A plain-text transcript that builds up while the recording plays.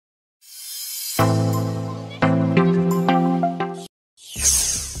So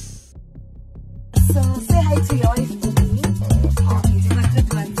say hi to your wife for me.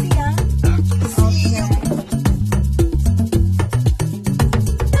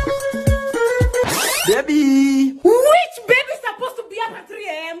 Baby! Which baby is supposed to be up at 3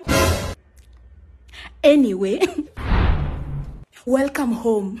 a.m.? Anyway, welcome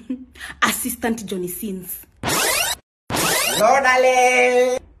home, Assistant Johnny Sins. Hello,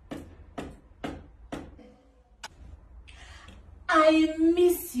 darling! I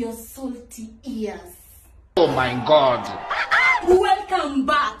miss your salty ears. Oh my God! Welcome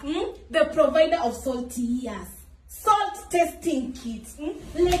back, the provider of salty ears. Salt testing kit,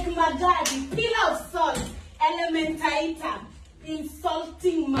 like Magadi, pillar of salt, elementator,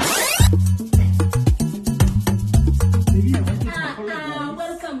 insulting man.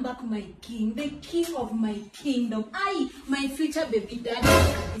 Welcome back, my king, the king of my kingdom. My future baby daddy,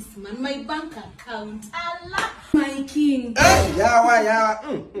 this man, my bank account. Allah, my king. Hey,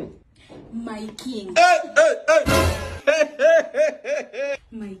 yawa. My king.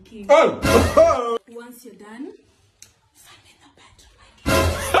 My king. Once you're done, find me in the bedroom.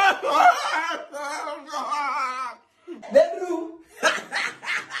 Bedroom.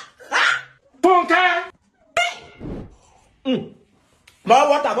 More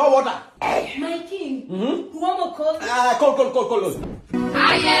water. My king. Who am call? Call.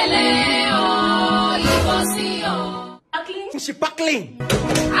 She buckling.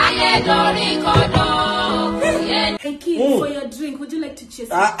 Hey king, for your drink, would you like to chase?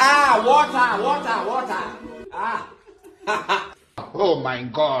 Water. Oh my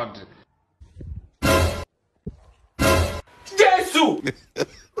God! Jesus!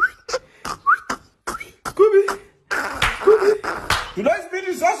 Kubi. You know speed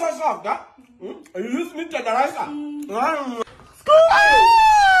is so soft, huh? You use me to the ricer.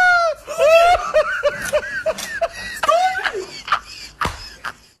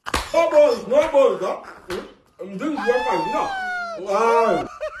 No balls, huh? I'm doing work on you.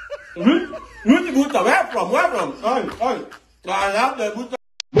 Where from? I have the boot.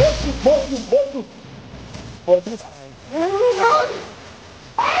 Both. For this time.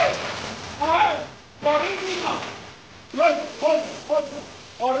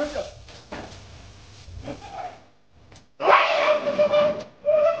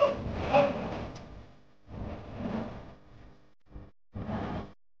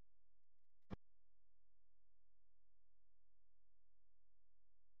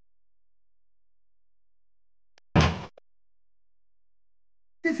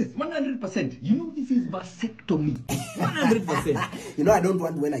 This is 100%. You know this is vasectomy. 100%. You know I don't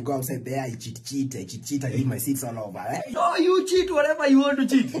want when I go outside there I cheat, I leave my seats all over, eh? No, you cheat whatever you want to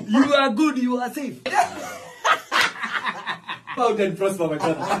cheat. You are good, you are safe. Out and prosper, my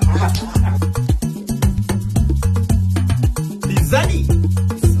brother. Lizani.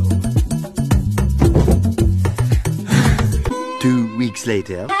 2 weeks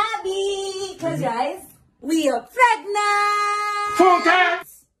later. Abby, close your eyes. We are pregnant. Focus!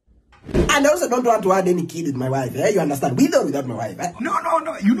 And I also don't want to add any kid with my wife, eh? You understand? With or without my wife, eh? No.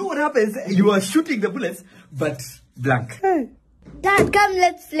 You know what happens? You are shooting the bullets, but blank. Dad, come,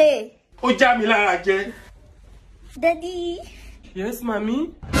 let's play. Daddy. Yes,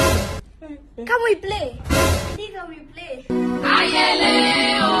 mommy? Come, we play. Daddy, come, we play.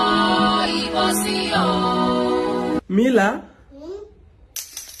 Mila?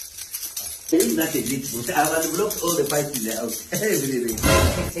 Isn't that a glitch? I will block all the pipes in the house. Everything.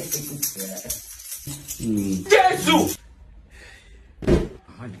 Jesus!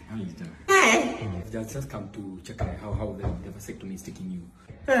 Just come to check how the vasectomy is taking you.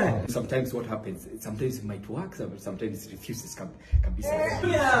 Sometimes what happens, sometimes it might work, sometimes it refuses. Can be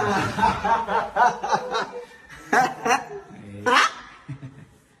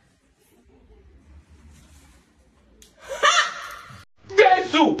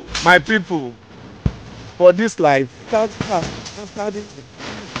My people, for this life, I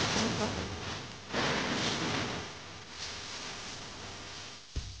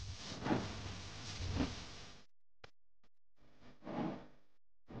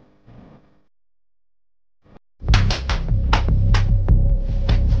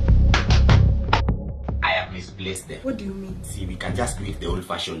have misplaced them. What do you mean? See, we can just do it the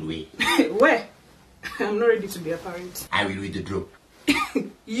old-fashioned way. Where? I'm not ready to be a parent. I will withdraw.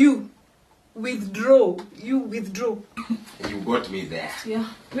 You withdraw. You got me there. Yeah,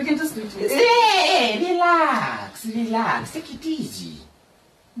 we can just do it. Hey, relax. Take it easy.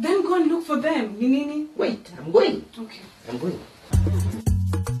 Then go and look for them. Ninini. Wait, I'm going. Okay. I'm going.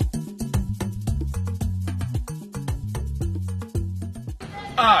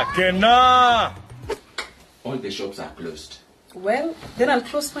 Kennar! All the shops are closed. Well, then I'll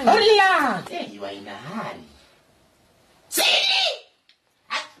close mine. Hola! Hey, you are in a hurry. Silly!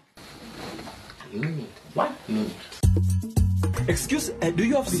 One minute. Excuse, do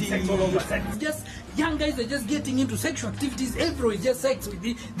you have sex all over? Just young guys are just getting into sexual activities everywhere. It's just sex with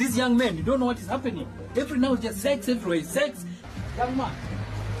these young men. You don't know what is happening. Every now it's just sex everywhere. Sex, young man.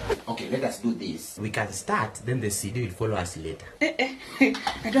 Okay, let us do this. We can start, then the CD will follow us later. I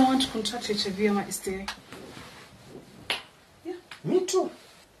don't want to contract HIV or my STI. Yeah. Me too.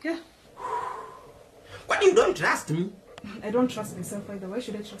 Yeah. What, you don't trust me? I don't trust myself either. Why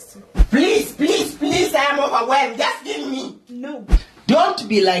should I trust you? Please, please, please, I am overwhelmed. Just give me. No. Don't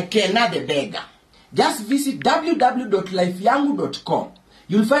be like Kennar the beggar. Just visit www.lifeyangu.com.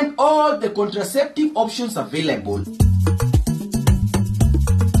 You'll find all the contraceptive options available.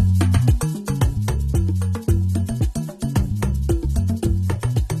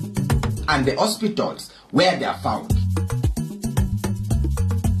 And the hospitals where they are found.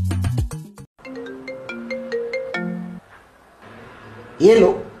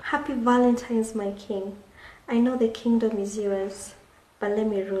 Hello. Happy Valentine's, my king. I know the kingdom is yours, but let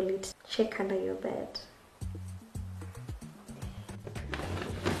me rule it. Check under your bed.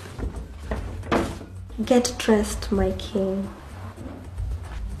 Get dressed, my king.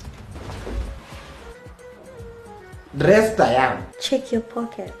 Dressed I am. Check your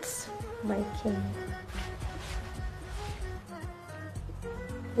pockets, my king.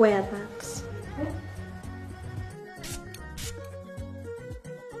 Wear that.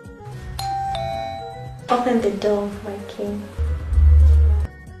 Open the door, my king.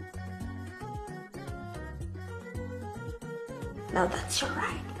 Now that's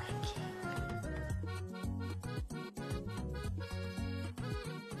right, my king.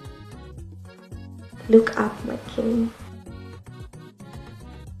 Look up, my king.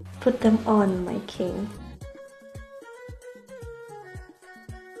 Put them on, my king.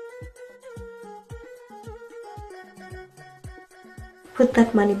 Put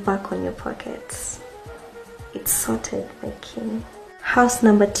that money back on your pockets. It's sorted, my king. House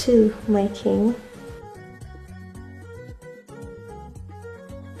number 2, my king.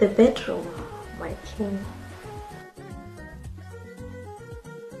 The bedroom, my king.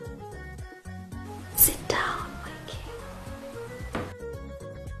 Sit down, my king.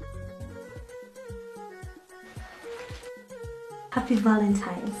 Happy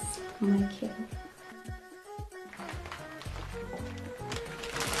Valentine's, my king.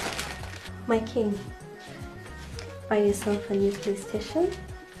 My king, buy yourself a new PlayStation.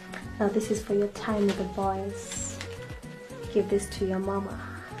 Now this is for your time with the boys. Give this to your mama.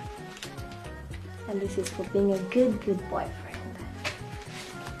 And this is for being a good boyfriend.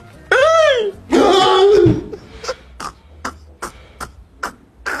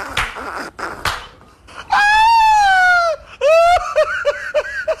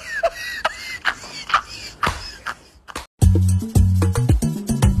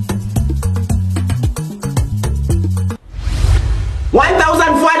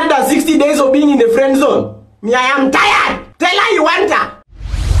 Days of being in the friend zone. Me, I am tired. Tell her you want her.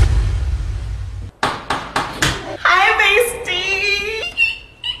 Hi, bestie.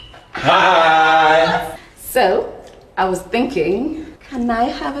 Hi. So, I was thinking, can I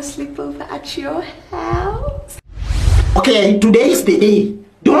have a sleepover at your house? Okay, today is the day.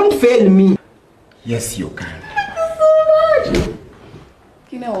 Don't fail me. Yes, you can.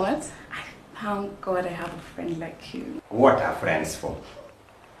 You know what? Thank God I have a friend like you. What are friends for?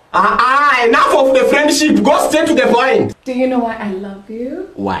 Enough of the friendship. Go straight to the point. Do you know why I love you?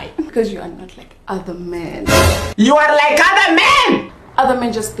 Why? Because you are not like other men. You are like other men. Other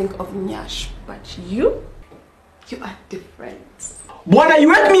men just think of Nyash, but you are different. Buana, you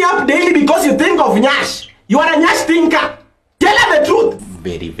wake me up daily because you think of Nyash. You are a Nyash thinker. Tell her the truth.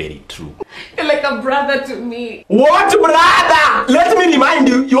 Very, very true. You're like a brother to me. What brother? Let me remind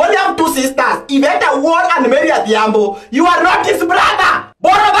you, you only have 2 sisters. Iveta Ward and Mary Adhiambo. You are not his brother.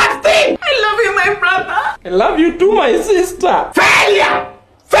 Borrow that thing. I love you, my brother. I love you too, my sister. Failure!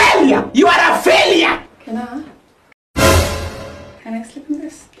 Failure! You are a failure! Can I sleep in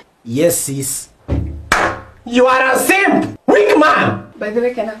this? Yes, sis. You are a simp! Weak man! By the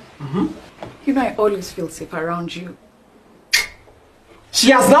way, Kennar, you know I always feel safe around you. She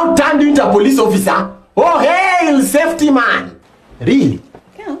has now turned into a police officer. Oh, hail, safety man! Really?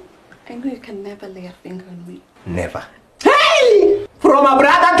 Yeah, I know you can never lay a finger on me. Never. Hey! From a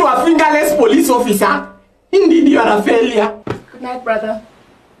brother to a fingerless police officer. Indeed, you are a failure. Good night, brother.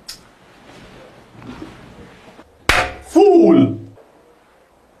 Fool!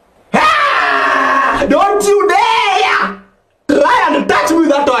 Ah! Don't you dare! Try and touch me with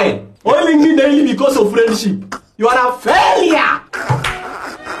that oil. Oiling me daily because of friendship. You are a failure.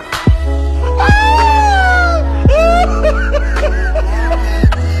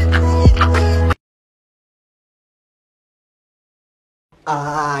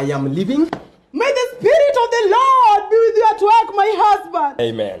 I am leaving. May the Spirit of the Lord be with you at work, my husband.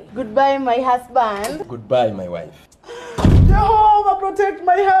 Amen. Goodbye, my husband. Goodbye, my wife. Jehovah, protect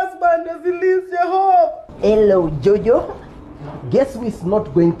my husband as he leaves Jehovah. Hello, Jojo. Guess who is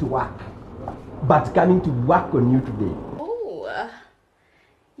not going to work, but coming to work on you today? Oh,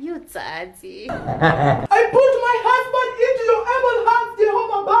 you daddy. I put my husband into your able hands,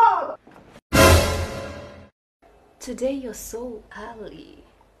 Jehovah Bob. Today you're so early.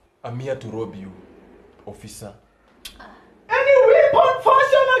 I'm here to rob you, officer. Any weapon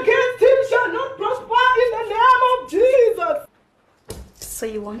fashioned against him shall not prosper in the name of Jesus. So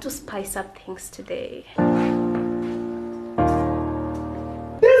you want to spice up things today?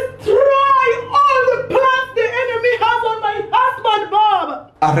 Destroy all the plans the enemy has on my husband,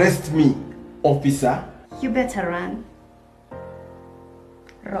 Bob. Arrest me, officer. You better run,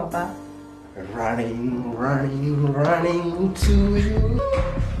 robber. Running, running, running to you.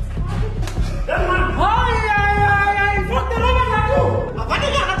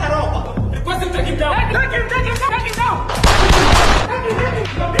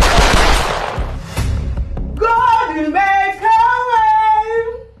 God will make a way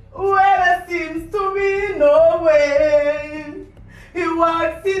where there seems to be no way. He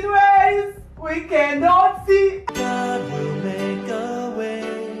works in ways we cannot see. God will make a way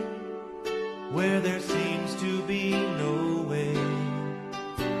where there seems to be no way.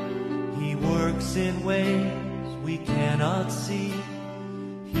 He works in ways we cannot see.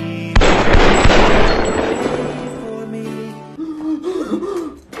 He will for me.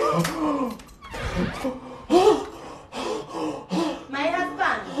 My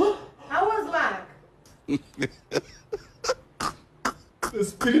husband, how was work? The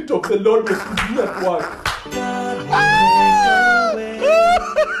Spirit of the Lord was with me at work. God will make a way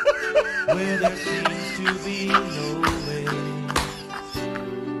where there seems to be no way.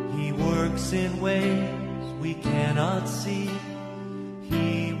 He works in ways we cannot see.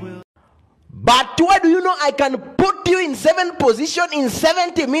 He will. But what do you know? I can put you in 7 position in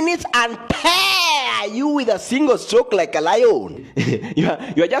 70 minutes and tear you with a single stroke like a lion. you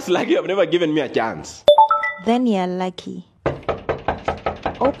are just lucky you have never given me a chance. Then you're lucky.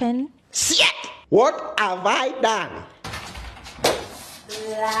 Open. Shit! What have I done?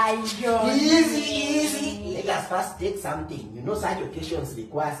 Lion. Easy, easy. Let us first take something. You know such occasions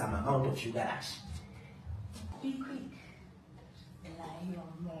require some amount of sugar rush. Be quick. Lion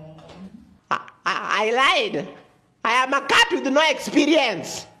man. I lied. I am a cat with no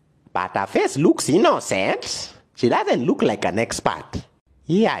experience. But her face looks innocent. She doesn't look like an expert.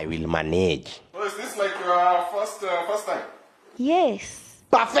 Yeah, I will manage. So is this like your first time? Yes.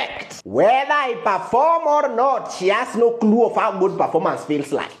 Perfect. Whether I perform or not, she has no clue of how good performance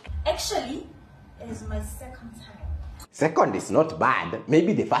feels like. Actually, it is my second time. Second is not bad.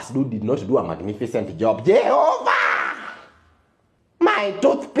 Maybe the first dude did not do a magnificent job. Jehovah! My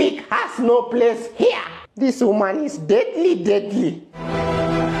toothpick has no place here. This woman is deadly, deadly.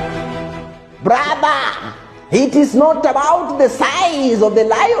 Brother, it is not about the size of the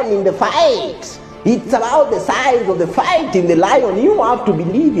lion in the fight. It's about the size of the fight in the lion. You have to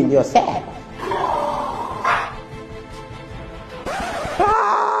believe in yourself.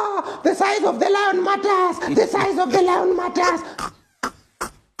 The size of the lion matters. The size of the lion matters.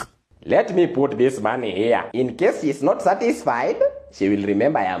 Let me put this money here. In case she is not satisfied, she will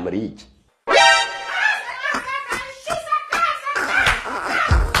remember I am rich.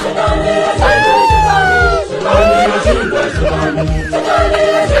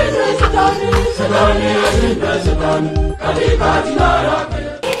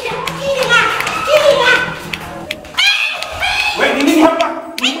 Wait, ni nini hapa?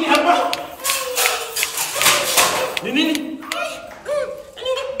 Ni nini hapa? Ni nini?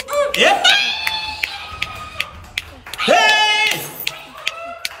 Yeah? Hey!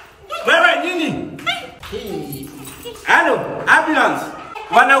 Wewe nini? Hello, ambulance.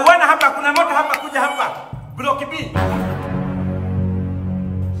 Wanauana hapa, kuna moto hapa, kuja hapa. Block B.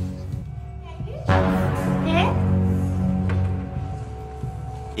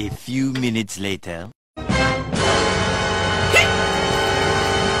 A few minutes later.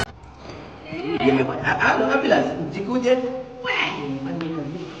 Ambulance, jikuje.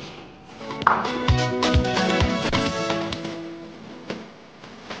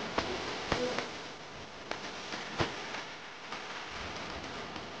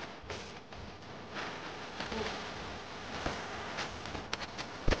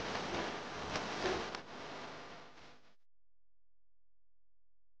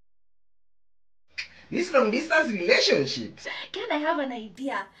 These long distance relationships. Can I have an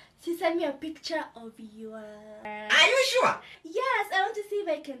idea? She sent me a picture of your... Are you sure? Yes, I want to see if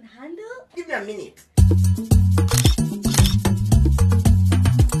I can handle. Give me a minute.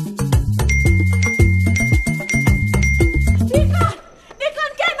 Diko!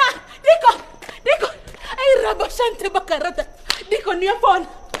 Ay, rabashante bakarata. Diko, near phone.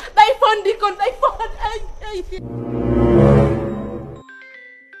 Thy phone, Diko, thy phone. Ay.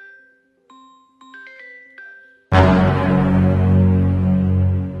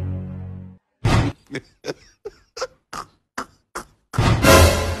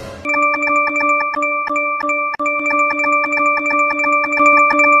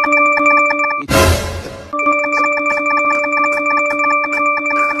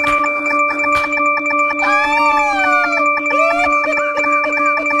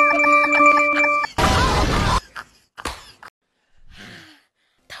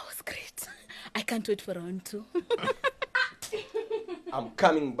 I can't wait for round 2. I'm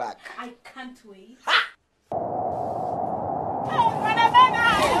coming back. I can't wait.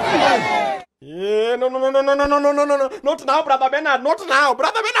 Yeah, no. Not now, Brother Bernard. Not now.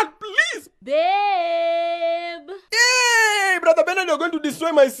 Brother Bernard, please. Babe. Hey, Brother Bernard, you're going to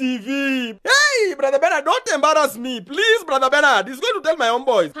destroy my CV. Hey, Brother Bernard, don't embarrass me. Please, Brother Bernard. He's going to tell my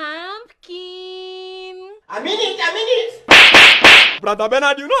homeboys. Pumpkin. A minute. Brother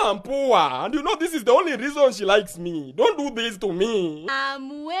Bernard, you know I'm poor. And you know this is the only reason she likes me. Don't do this to me.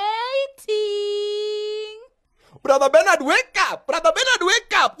 I'm waiting. Brother Bernard, wake up. Brother Bernard,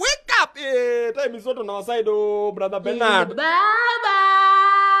 wake up. Wake up. Hey, time is not on our side, oh, Brother Bernard. Baba.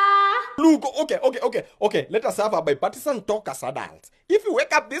 Look, okay. Let us have a bipartisan talk as adults. If you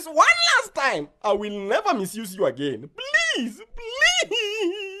wake up this one last time, I will never misuse you again. Please.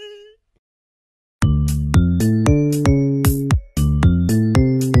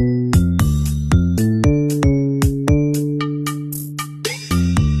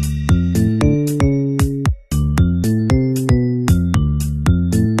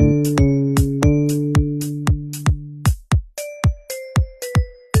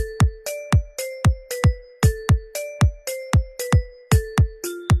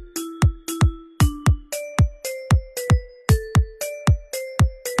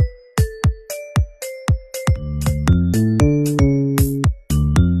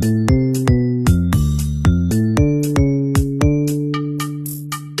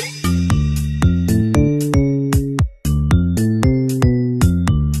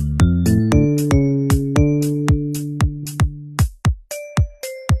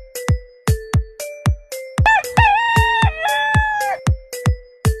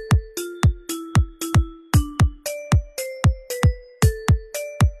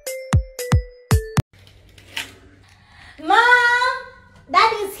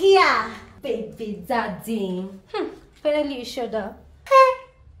 Baby daddy. Finally you showed up.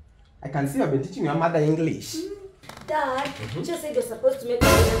 I can see you've been teaching your mother English. Dad, you just said you're supposed to make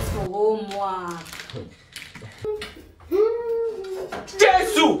payments for homework.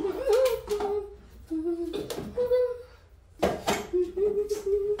 Jesus!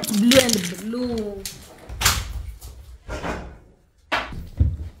 Blue and blue.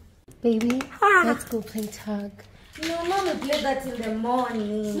 Baby, let's go play tag. No, Mom will play that in the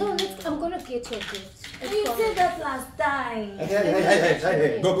morning. No, I'm gonna get you a gift. You said that last time.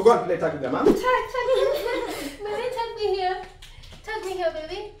 Hey. Go and play tag with your mom. Tag. Baby, tag me here. Tag me here,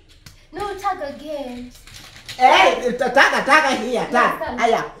 baby. No, tag again. Hey, tag here. Tag.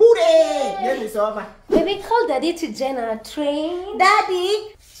 Aya, hooray! Game is over. Baby, call Daddy to join our train.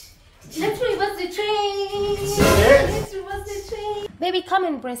 Daddy! Let's reverse the train. Yes. Let's reverse the train. Baby, come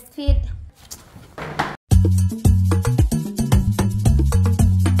and breastfeed.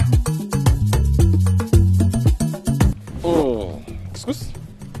 Excuse?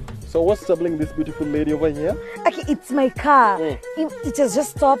 So what's troubling this beautiful lady over here? Okay, it's my car. It has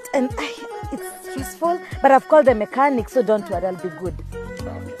just stopped and it's stressful, but I've called the mechanic, so don't worry, I'll be good.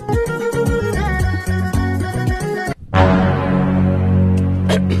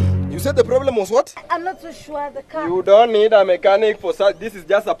 You said the problem was what? I'm not so sure, the car. You don't need a mechanic for such. This is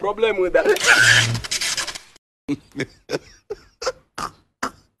just a problem with the...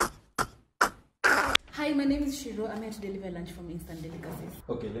 Hi, my name is Shiro. I'm here to deliver lunch from Instant Delicacies.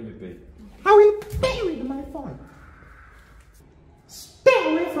 Okay, let me pay. I will pay with my phone. Stay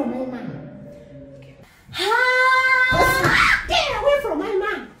away from my man. Stay away from my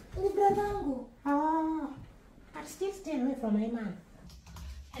man. Oh, but still stay away from my man.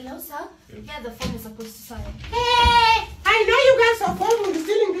 Hello, sir. Yeah, the phone is supposed to sign. Hey, I know you guys are fond with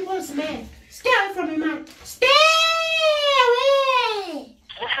stealing people's men. Stay away from my man. Stay away.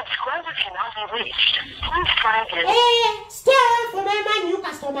 The subscriber cannot be reached.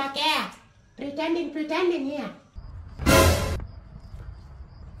 pretending here.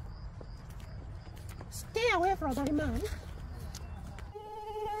 Stay away from my man.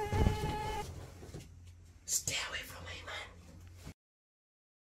 Stay away from my man.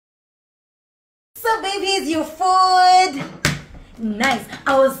 So baby, is your food? Nice.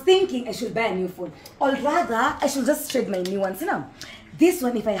 I was thinking I should buy a new phone. Or rather, I should just trade my new ones, you know. This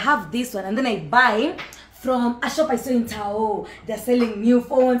one, if I have this one and then I buy from a shop I saw in Tao, they're selling new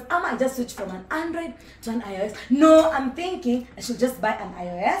phones, I might just switch from an Android to an iOS. No, I'm thinking I should just buy an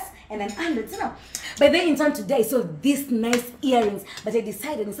iOS and an Android, you know. But then in turn today, I saw these nice earrings, but I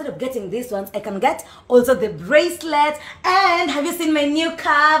decided instead of getting these ones, I can get also the bracelet. And have you seen my new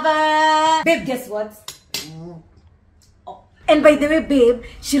cover? Babe, guess what? Oh. And by the way, babe,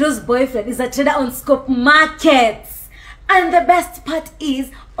 Shiro's boyfriend is a trader on Scope Markets. And the best part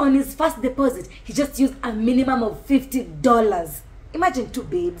is, on his first deposit, he just used a minimum of $50. Imagine two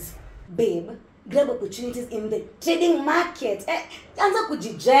babes. Babe, grab opportunities in the trading market. Anza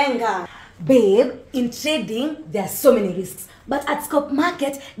kujijenga. Babe, in trading, there are so many risks. But at Scope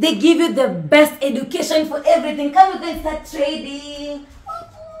Market, they give you the best education for everything. Come, we can start trading.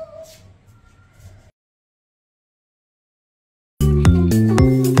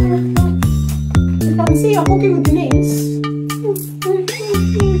 You can see you're cooking with the nails.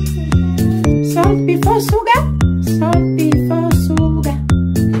 Salt before sugar. Salt before sugar.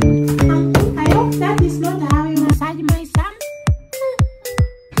 I hope that is not how you massage my son.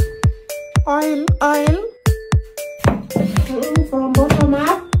 Oil, oil. From bottom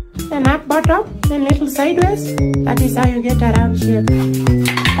up, then up bottom, then little sideways. That is how you get around shape.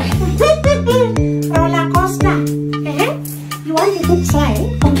 Roller coaster. You want to cook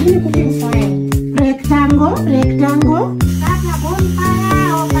soil? Continue cooking soil. Rectangle, rectangle. Start a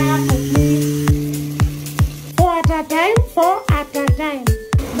bonfire or fire cooking. 4 at a time, 4 at a time.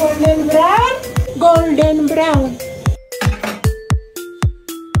 Golden brown, golden brown.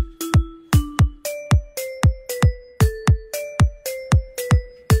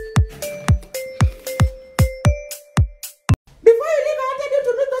 Before you leave, I wanted you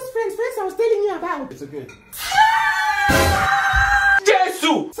to meet those friends I was telling you about. It's okay.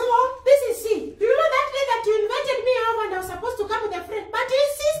 Jesus! So, this is C. Do you know that day that you invited me over and I was supposed to come with a friend? But you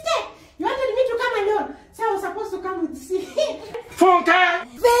insisted. You wanted me to come alone. So I was supposed to come with C. Funka!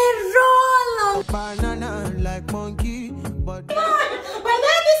 Verolo! Banana like monkey, but But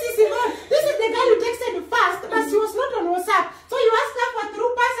then this is Simone. This is the girl who texted you first, but she was not on WhatsApp. So you asked her for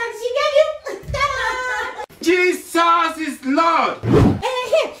through pass and she gave you. Jesus is Lord!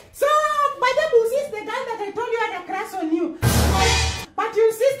 So, by the way, this is the girl that I told you had a crush on you. But you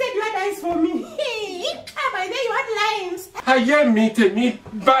insisted you had eyes for me. By then you had lines. I hear me, te me,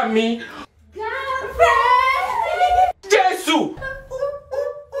 ba me. Girlfriend! Jesus!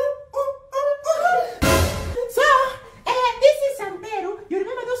 So, this is Samperu. You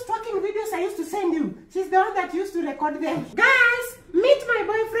remember those talking videos I used to send you? She's the one that used to record them. Guys, meet my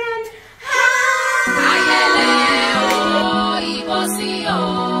boyfriend.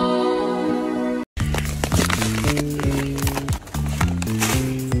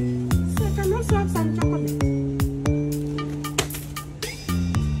 So I can also have some chocolate.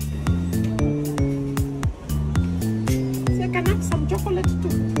 So I can have some chocolate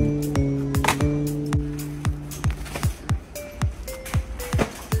too.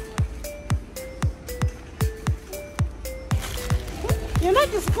 You know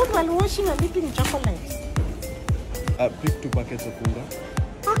it's good while washing and eating chocolate. Pick 2 packets of unga.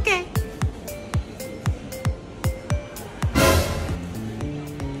 Okay.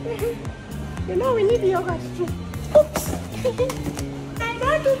 You know we need yogurt too. Oops. I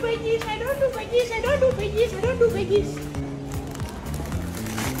don't do veggies, I don't do veggies, I don't do veggies, I don't do veggies.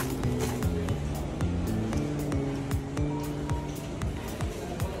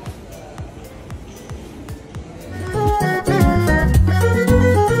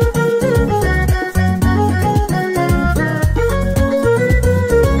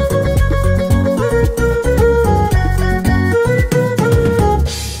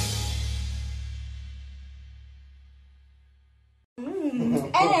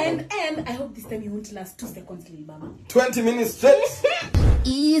 And I hope this time you won't last 2 seconds, little mama. 20 minutes straight.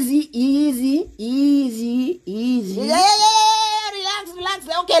 Easy, easy, easy, easy. Yeah, relax, relax.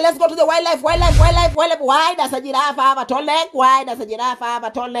 Okay, let's go to the wildlife. Why does a giraffe have a tall leg? Why does a giraffe have a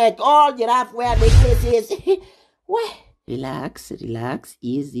tall leg? All giraffe wear necklaces. Why? Relax, relax,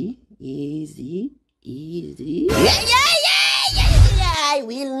 easy, easy, easy. I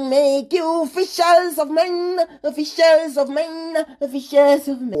will make you officials of men, officials of men, officials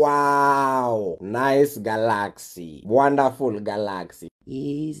of men. Wow, nice galaxy, wonderful galaxy.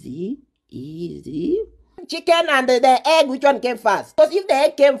 Easy, Easy. Chicken and the egg, which one came first? Because if the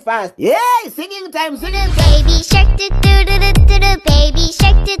egg came first, yay, singing time, singing time. Baby shark do do do do do do. Baby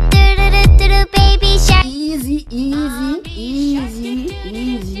shark do do do do do do. Baby shark. Easy, easy, easy,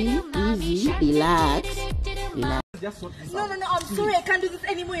 easy, easy. Relax. Relax. No, I'm sorry, I can't do this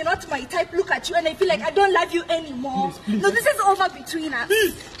anymore. You're not my type. Look at you and I feel like I don't love you anymore. Please. No, this is over between us.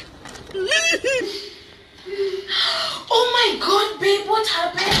 Oh my God, babe, what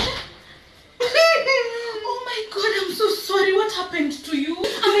happened? Oh my God, I'm so sorry. What happened to you?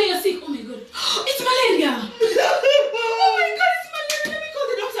 Amaya, you're sick. Oh my God. It's malaria. Oh my God, it's malaria. Let me call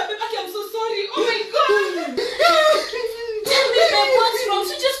the doctor. Babe, I'm so sorry. Oh my God. Tell me, babe, what's wrong?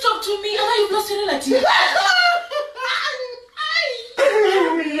 So just talk to me. Amaya, you've lost your relative. Talk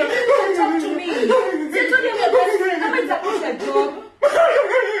to me. Say to me, Amaya, it's a job.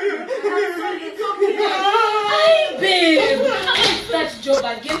 It's okay. Hi, babe. How is that job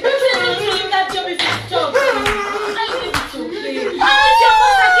again? You tell me to leave that job if it's job. I think it's okay. It's your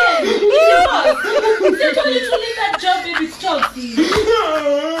boss again. It's your boss. They told you to leave that job if it's job.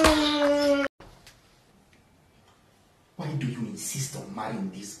 Why do you insist on marrying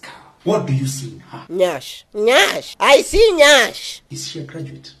this girl? What do you see in her? Nyash. Nyash. I see Nyash. Is she a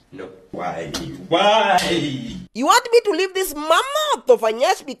graduate? No. Why? Why? You want me to leave this mammoth of a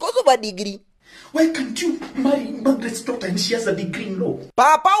Nyash because of a degree? Why can't you marry Margaret's daughter and she has a degree in law?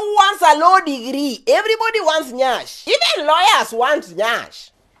 Papa wants a law degree. Everybody wants Nyash. Even lawyers want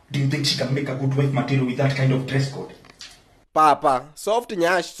Nyash. Do you think she can make a good wife material with that kind of dress code? Papa, soft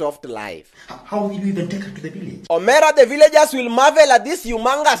Nyash, soft life. How will you even take her to the village? Omera, the villagers will marvel at this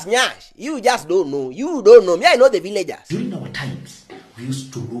humongous Nyash. You just don't know. You don't know. Me, I know the villagers. During our times, we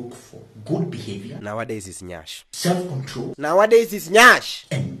used to look for good behavior. Nowadays it's Nyash. Self-control. Nowadays it's Nyash.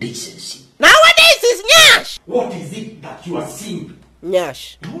 And decency. Nowadays it's Nyash. What is it that you are seeing?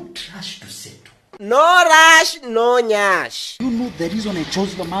 Nyash. Don't rush to settle. No rush, no Nyash. You know the reason I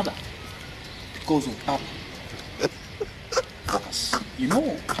chose your mother? Because of Papa. You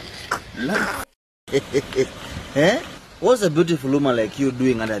know, love. Eh? What's a beautiful woman like you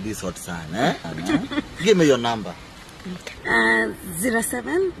doing under this hot sun, eh? Give me your number.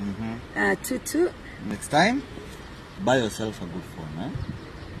 07 22. Next time, buy yourself a good phone,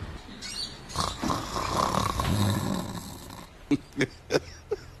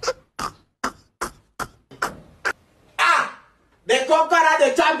 The conqueror,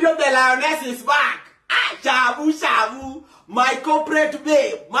 the champion, the lioness is back. Ah, shabu, shabu. My corporate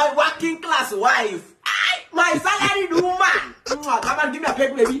babe, my working class wife, my salaried woman. Come on, give me a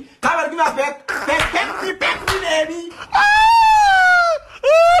peck, baby. Come on, give me a peck. Peck me, baby.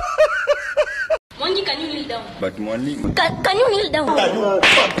 Mwangi, can you kneel down? But Mwangi... Can you kneel down?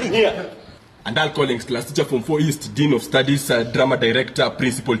 And I'll Collins, class teacher from 4 East, Dean of Studies, drama director,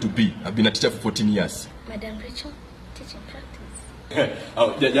 principal to be. I've been a teacher for 14 years. Madam Rachel, teaching practice.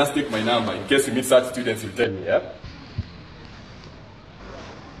 Oh, yeah, just take my number. In case you meet such students, you'll tell me, yeah?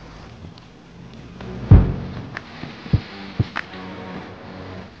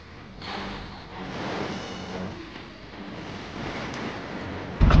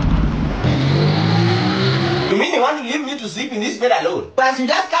 You mean you want to leave me to sleep in this bed alone? But you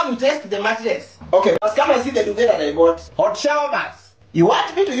just come to test the mattress. Okay. Just come and see the duvet that I bought. Hot shower mats. You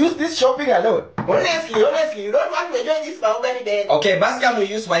want me to use this shopping alone? Honestly, you don't want to enjoy this mahogany bed. Okay, but come we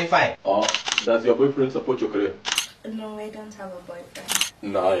use Wi-Fi. Oh, does your boyfriend support your career? No, I don't have a boyfriend.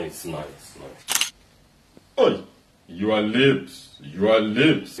 Nice. Oh, your lips.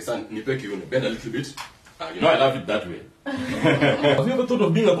 Son, nipeke you bend a little bit. You know I love it that way. Have you ever thought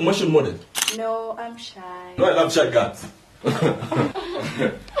of being a commercial model? No, I'm shy. No, I love shy girls.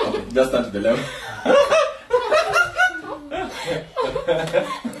 Okay, just stand to the left.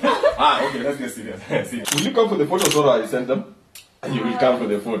 Okay, let's get serious. Will you come for the photos or I send them? You will come for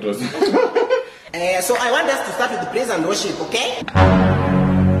the photos. So I want us to start with the praise and worship, okay?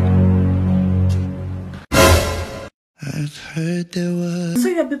 I've heard there was... So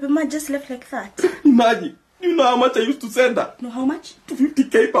your baby ma just left like that? Imagine, you know how much I used to send her? No, how much?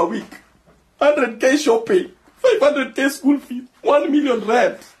 50k per week. 100k shopping. 500k school fees. 1 million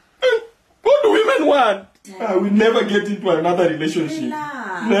rent. What do women want? I will never get into another relationship.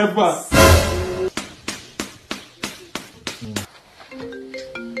 Relax. Never.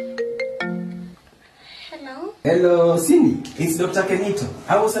 Hello? Hello, Cindy. It's Dr. Kenito.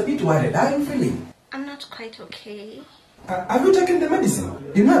 I was a bit worried. How are you feeling? I'm not quite okay. Have you taken the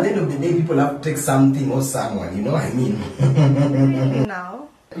medicine? You know, at the end of the day, people have to take something or someone. You know what I mean? Now?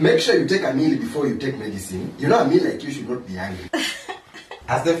 Make sure you take a meal before you take medicine. You know, a meal like you should not be hungry.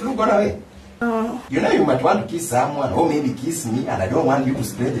 Has the flu gone away? You know you might want to kiss someone or maybe kiss me, and I don't want you to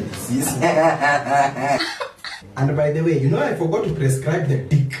spread the disease. And by the way, you know I forgot to prescribe the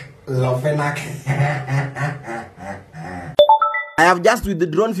dick Lofenac. I have just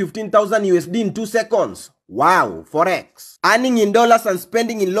withdrawn 15,000 USD in 2 seconds. Wow, Forex. Earning in dollars and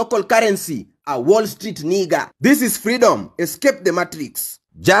spending in local currency. A Wall Street nigger. This is freedom. Escape the matrix.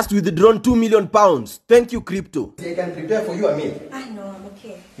 Just withdrawn 2 million pounds. Thank you, crypto. I can prepare for you a meal. I know, I'm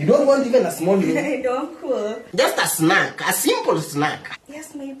okay. You don't want even a small meal? I don't, cool. Just a snack. A simple snack.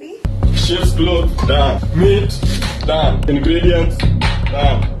 Yes, maybe. Chef's clothes, done. Meat, done. Ingredients,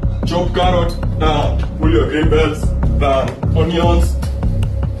 done. Chopped carrot, done. Pull your green bells, done. Onions,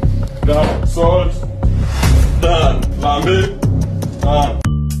 done. Salt, done. Lambe, done.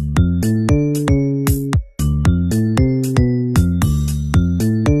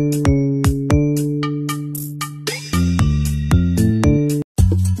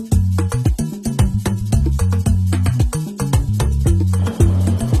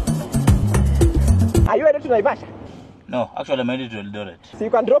 Are you ready to Naivasha? No, actually I'm ready to Eldoret. So you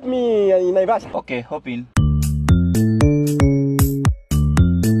can drop me in Naivasha? Okay, hop in.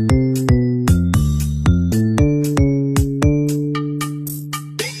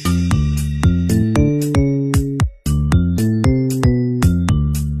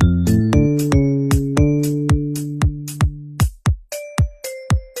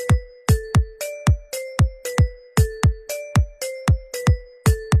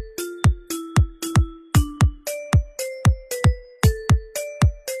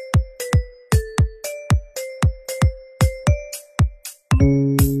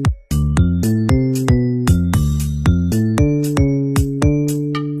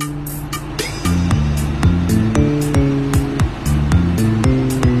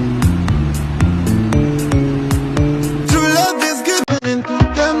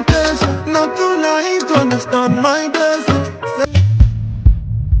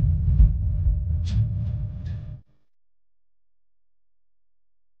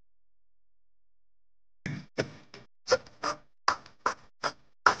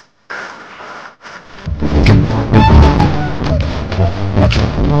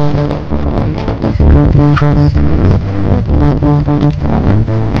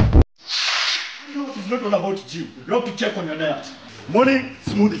 It's not all about gym. You have to check on your diet. Morning,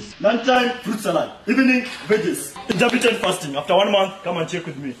 smoothies. Lunchtime, fruit salad. Evening, veggies. Intermittent fasting. After 1 month, come and check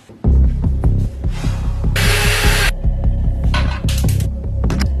with me.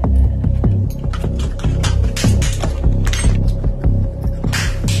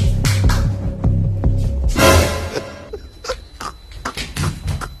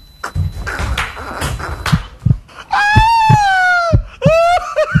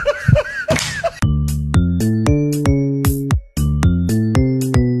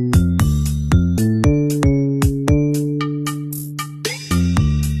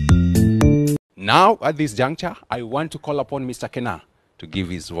 Now, at this juncture, I want to call upon Mr. Kennar to give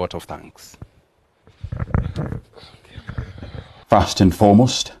his vote of thanks. First and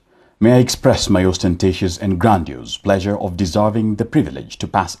foremost, may I express my ostentatious and grandiose pleasure of deserving the privilege to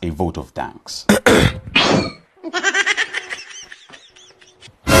pass a vote of thanks.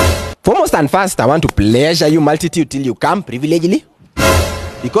 Foremost and first, I want to pleasure you multitude till you come privilegedly.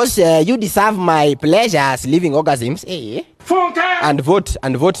 Because you deserve my pleasures, living organisms, eh? And vote.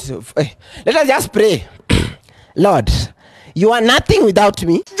 Let us just pray. Lord, you are nothing without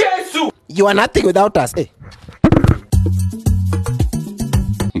me. Jesus! You are nothing without us, eh?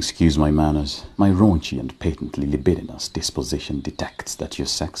 Excuse my manners. My raunchy and patently libidinous disposition detects that you're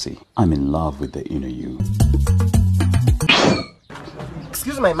sexy. I'm in love with the inner you.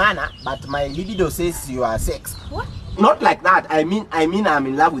 Excuse my manner, but my libido says you are sex. What? Not like that. I mean I'm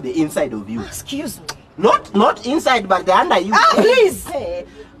in love with the inside of you. Excuse me. Not inside, but the under you. Ah, please.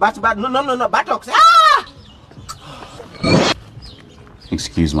 But no, buttocks. Ah!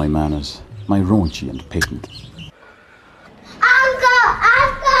 Excuse my manners. My raunchy and patent. Uncle!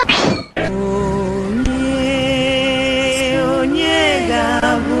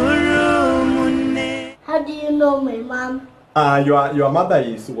 How do you know my mom? Your mother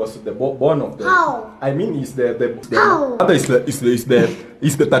was the born of the. How? I mean, is the How? mother is the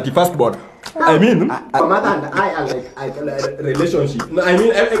 31st born. I mean, my mother and I are like a relationship. No, I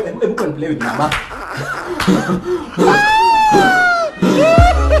mean, who can play with mama?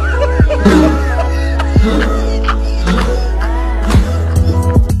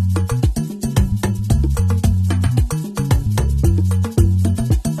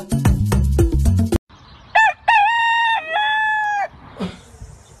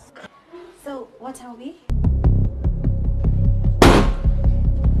 So, what are we?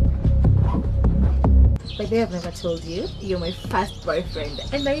 By the way, I've never told you. You're my first boyfriend.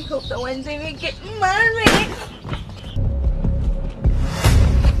 And I hope that one day we get married.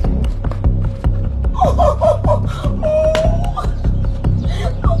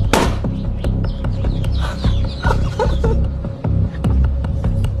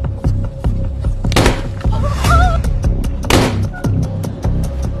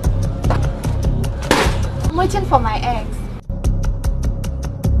 I'm waiting for my ex.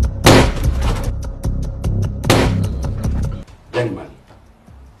 Young man,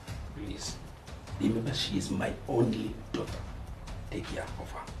 please, remember she is my only daughter. Take care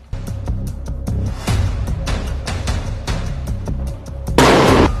of her.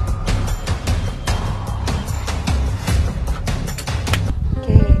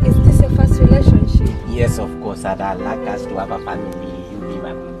 Okay, is this your first relationship? Yes, of course. I'd like us to have a family. You be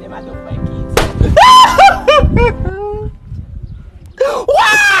the mother of my kids.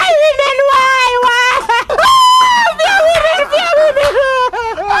 Why, women? Why?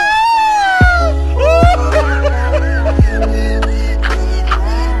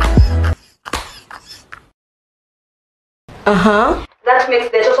 That makes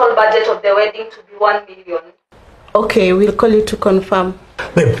the total budget of the wedding to be 1 million. Okay, we'll call you to confirm.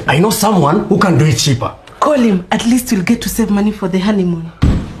 Babe, I know someone who can do it cheaper. Call him. At least you'll get to save money for the honeymoon.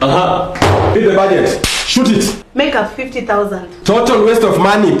 Hit the budget. Shoot it. Make up 50,000. Total waste of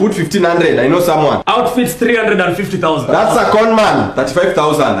money. Put 1,500. I know someone. Outfits 350,000. That's a con man.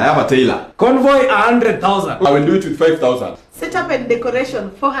 35,000. I have a tailor. Convoy 100,000. I will do it with 5,000. Setup and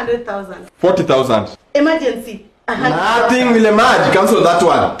decoration 400,000. 40,000. Emergency. Nothing will emerge. Cancel that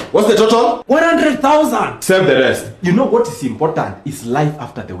one. What's the total? 100,000. Save the rest. You know what is important is life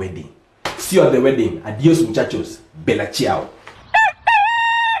after the wedding. See you at the wedding. Adios muchachos. Bella ciao.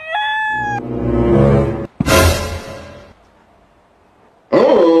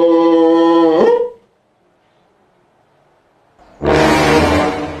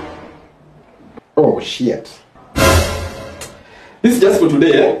 Oh shit. This is just for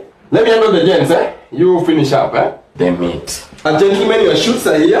today, eh? Let me handle the gents, eh? You finish up, eh? Damn it. And gentlemen, your shoots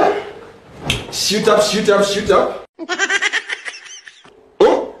are here. Shoot up, shoot up, shoot up.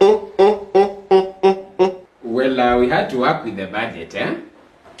 Well, we had to work with the budget, eh?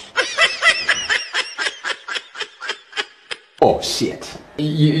 Oh shit.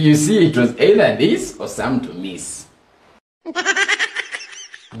 You see, it was either this or some to miss.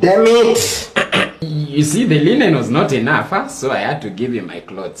 Damn it! You see, the linen was not enough, huh? So I had to give him my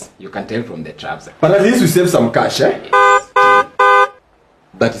clothes. You can tell from the traps. But at least we save some cash, eh? Yes.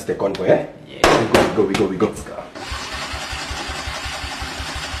 That is the convoy, eh? Yeah. We go. Let's go.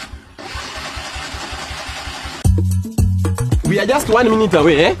 We are just 1 minute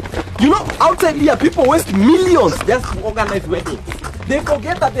away, eh? You know, outside here, people waste millions just to organize weddings. They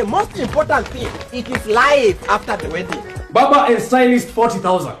forget that the most important thing, it is life after the wedding. Baba and stylist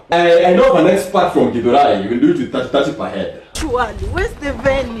 40,000. I know of an expert from Gidorai. You will do it with 30 per head. Surely, where's the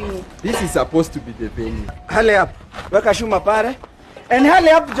venue? This is supposed to be the venue. Hurry up. Weka shuma pare. And hurry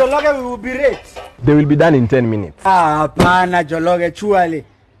up, Jologe will be late. They will be done in 10 minutes. Ah, pana Jologe, surely.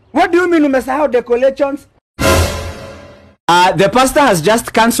 What do you mean umesahau decorations? The pastor has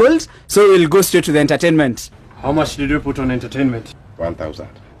just cancelled, so we'll go straight to the entertainment. How much did you put on entertainment? 1,000.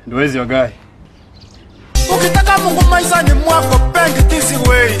 And where's your guy? Ukitaka Mungu maishani mwako penge this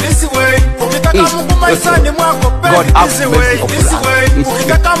way. Ukitaka Mungu maishani mwako penge this way.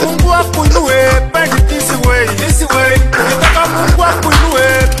 Ukitaka Mungu akuinue penge this way. Ukitaka Mungu akuinue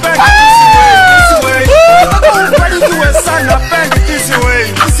penge this way. Ukitaka ubarikiwe sana penge this way.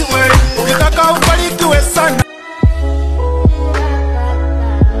 Ukitaka ubarikiwe sana.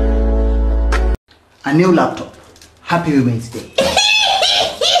 A new laptop. Happy Women's Day.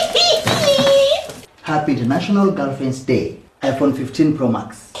 Happy International Girlfriend's Day. iPhone 15 Pro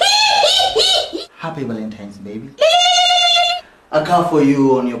Max. Happy Valentine's, baby. A car for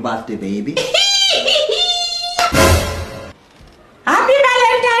you on your birthday, baby. Happy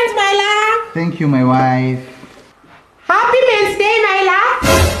Valentine's, my love. Thank you, my wife. Happy Men's Day, my love.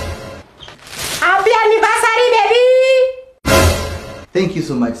 Happy anniversary, baby. Thank you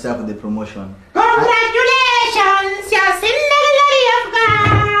so much, sir, for the promotion. Congratulations, you're in the glory of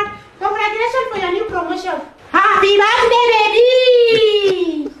God. Congratulations for your new promotion. Happy birthday, baby.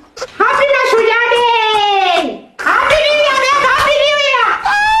 Happy Mashujaa Day. Happy New Year, babe. Happy New Year.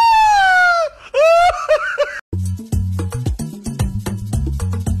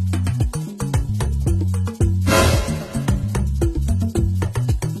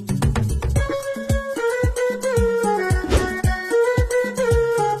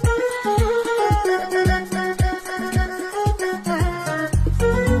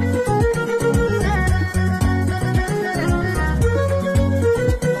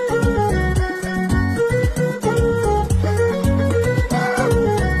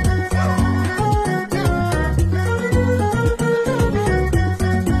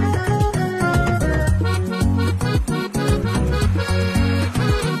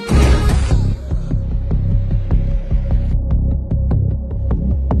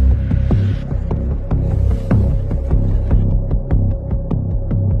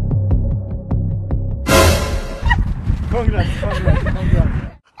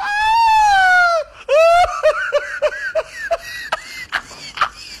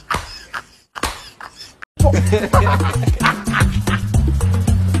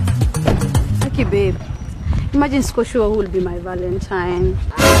 Okay, babe. Imagine Scotia who will be my Valentine.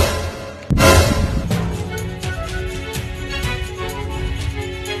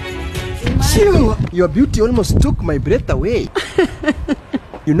 Chill. Your beauty almost took my breath away.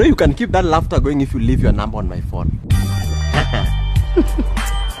 You know you can keep that laughter going if you leave your number on my phone.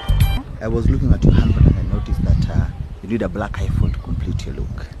 I was looking at your handbag and I noticed that you need a black iPhone to complete your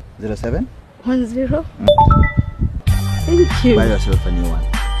look. 07? 10? Thank you. Buy yourself a new one.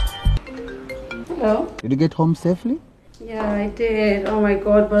 Hello? Did you get home safely? Yeah, I did. Oh my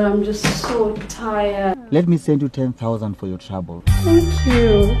god, but I'm just so tired. Let me send you 10,000 for your trouble. Thank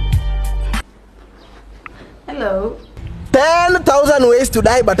you. Hello? 10,000 ways to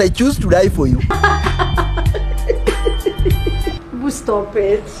die, but I choose to die for you. Stop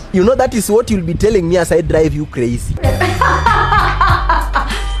it. You know that is what you'll be telling me as I drive you crazy.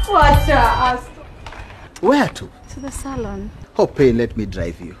 Watch out. Where to? To the salon. Oh, pay, let me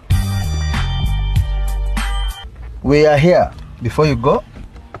drive you. We are here. Before you go,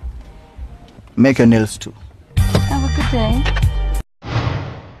 make your nails too. Have a good day.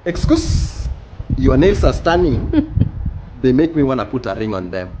 Excuse, your nails are stunning. They make me want to put a ring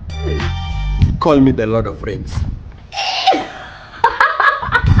on them. Call me the Lord of Rings.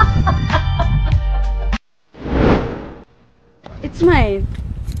 It's mine.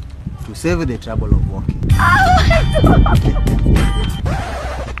 To save you the trouble of walking.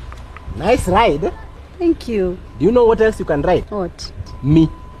 Nice ride. Thank you. Do you know what else you can ride? What? Me.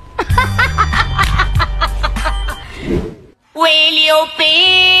 Will you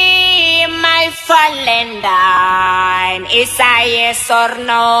be my Valentine? Is a yes or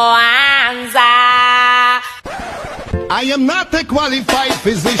no answer? I am not a qualified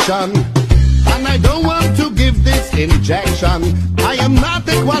physician, and I don't want to give this injection. I am not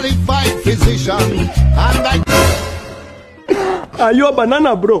a qualified physician, and I... Are you a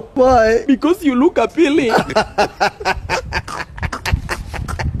banana, bro? Why? Because you look appealing. Are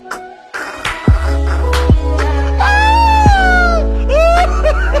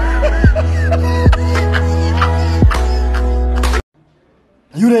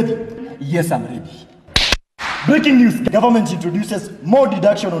you ready? Yes, I'm ready. Breaking news, the government introduces more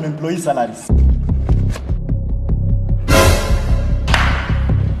deduction on employee salaries.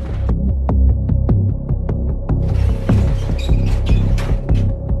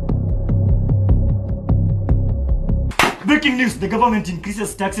 Breaking news, the government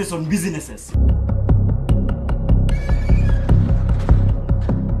increases taxes on businesses.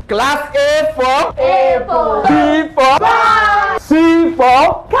 Class A for Apple. B for Bye. C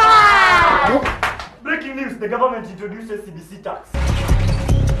for Car. Breaking news, the government introduces CBC tax.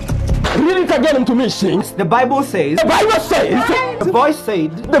 Read it again to me, Shinks. The Bible says. The Bible says. The voice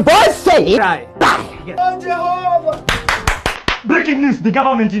said. The voice said. Right. Oh, Jehovah! Breaking news, the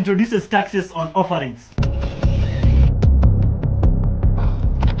government introduces taxes on offerings.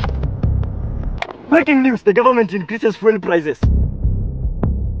 Breaking news, the government increases fuel prices.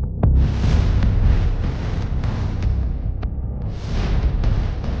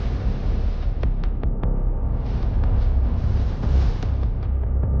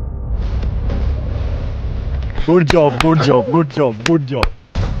 Good job, good job, good job, good job.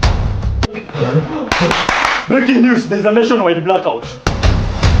 Breaking news, there's a nationwide blackout.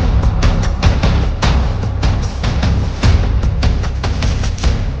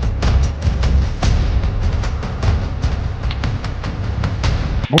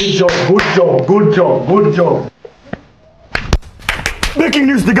 Good job, good job, good job, good job. Breaking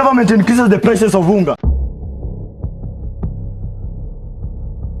news, the government increases the prices of unga.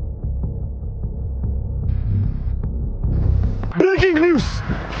 Breaking news,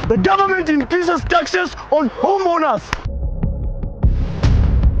 the government increases taxes on homeowners.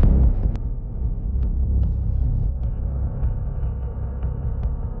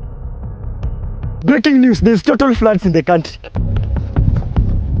 Breaking news, there's total floods in the country.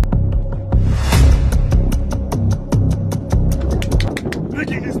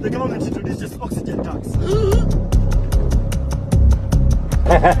 Breaking news, the government introduces oxygen tax.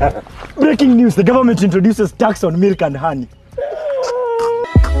 Breaking news, the government introduces tax on milk and honey.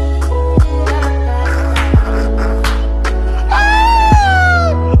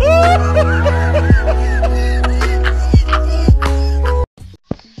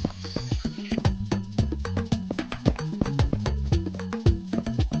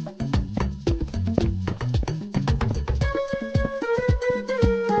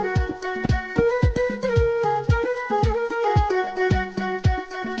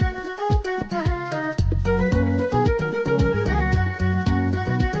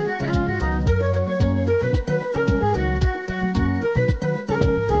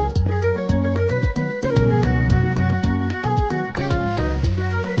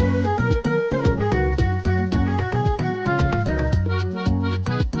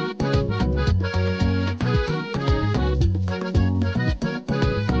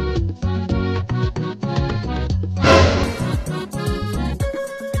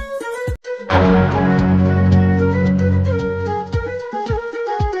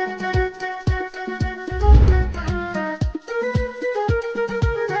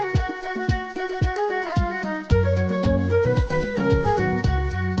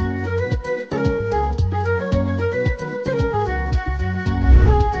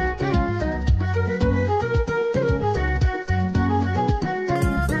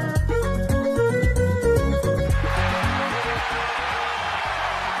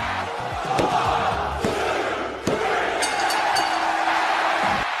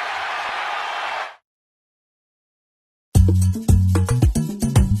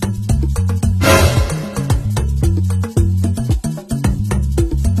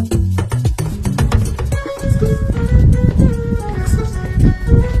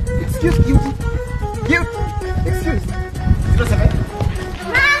 Excuse Cutie. Cute. Excuse. 07.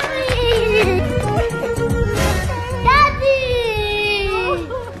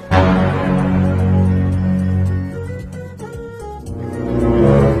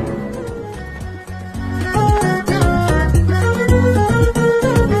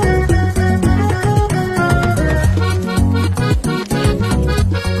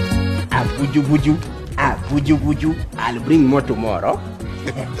 Buju. Buju. I'll bring more tomorrow.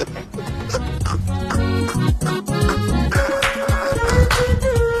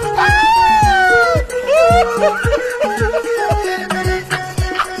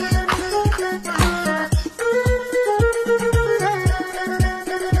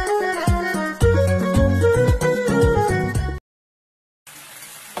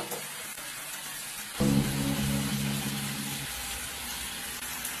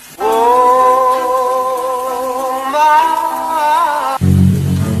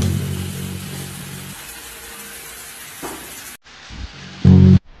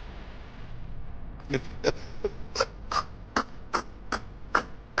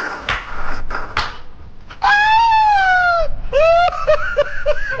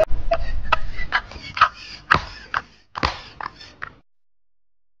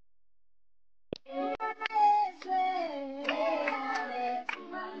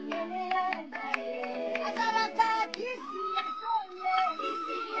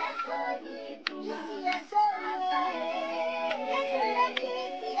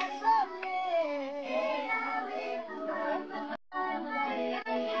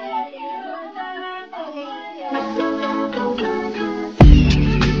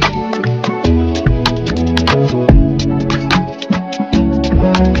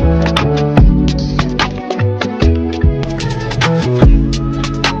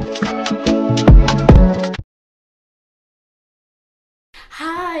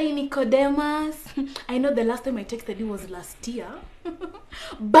 Nicodemus, I know the last time I texted you was last year,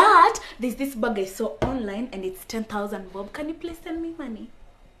 but there's this bag I saw online and it's 10,000 bob. Can you please send me money?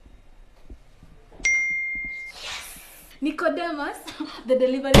 Yes. Nicodemus, the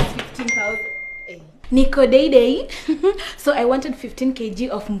delivery is 15,000. Hey. Nico Day. So I wanted 15 kg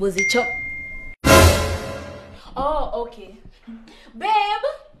of mbuzi chop. Oh, okay. Babe.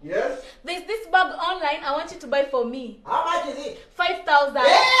 Yes? There's this bag online I want you to buy for me. How much is it? 5,000.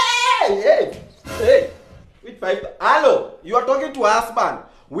 Hey! Which 5,000? Hello, you are talking to a husband.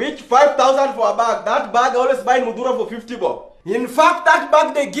 Which 5,000 for a bag? That bag I always buy in Mudura for 50 bob. In fact, that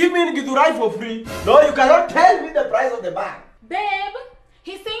bag they give me in Gidurai for free. No, you cannot tell me the price of the bag. Babe,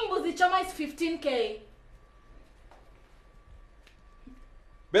 he's saying Buzichoma is 15k.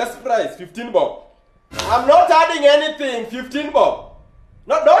 Best price, 15 bob. I'm not adding anything, 15 bob.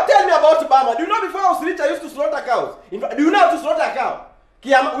 No, don't tell me about Bama. Do you know before I was rich, I used to slaughter cows? In fact, do you know how to slaughter a cow?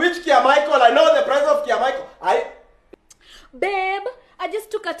 Which Kia Michael? I know the price of Kia Michael. Babe, I just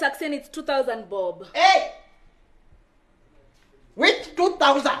took a taxi and it's 2,000 bob. Hey! Which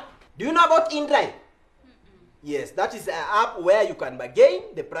 2,000? Do you know about InDrive? Yes, that is an app where you can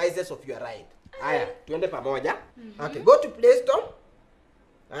bargain the prices of your ride. Aya, tuende pamoja. Okay, go to Play Store.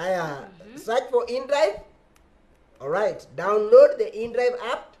 Aya, search for InDrive. Alright, download the InDrive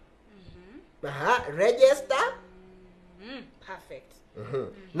app. Register. Perfect.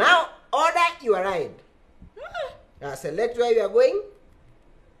 Now, order your ride. Select where you are going.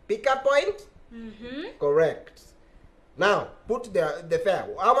 Pick a point. Correct. Now, put the fare.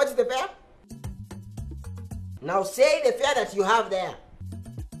 How much is the fare? Now say the fare that you have there.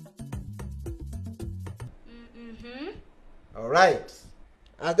 Alright.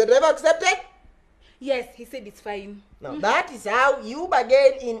 Has the driver accepted? Yes, he said it's fine. Now that is how you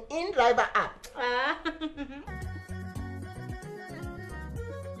bargain in InDriver app.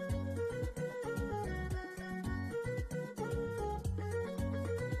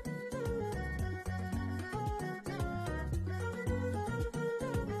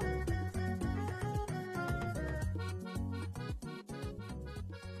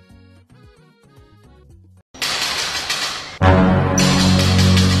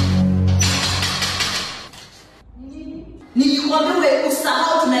 Nilikwambia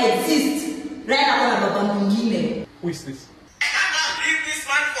usahau tuna exist. Rena kwa baba mwingine. Who is this? I cannot leave this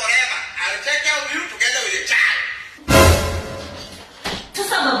man forever. I'll take care of you together with a child.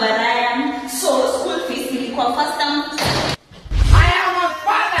 Sasa baba Ryan, so school fees ilikuwa first term. I am a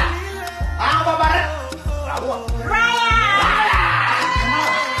father. I'm Baba Ryan.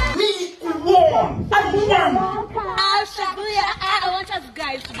 Me won. I won. I want us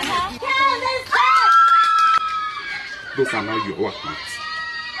guys to be. Those are now your workmates.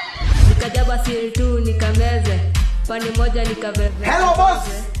 Nikajaba siri tu nikameze. Pande moja nikabebe. Hello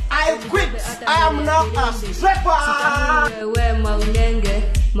boss. I I am now a stripper.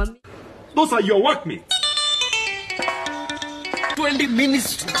 Those are your workmates. 20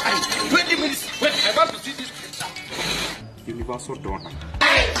 minutes to time. 20 minutes. Wait, I want to see this picture. Universal donor.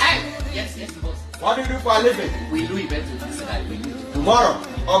 Yes, boss. What do you do for a living? We do events with this guy. Tomorrow,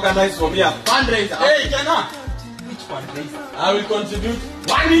 organize for me a fundraiser. Hey, Kennar. Which fundraiser? I will contribute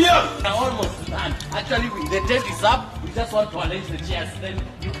 1 million. Almost done. Actually, the tent is up. We just want to arrange the chairs. Then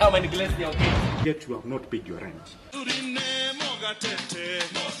you come and glaze the okay. Yet you have not paid your rent.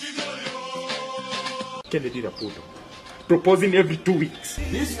 Kennedy Rapoto. Proposing every 2 weeks.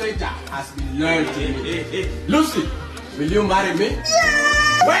 This waiter has been learned. Hey. Lucy, will you marry me?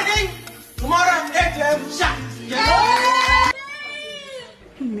 Yeah! Wedding tomorrow 8 a.m. sharp.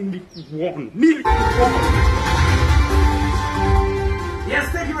 Nearly won. Yes,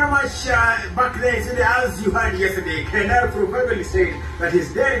 thank you very much. Back there, as you heard yesterday, Kennar probably said that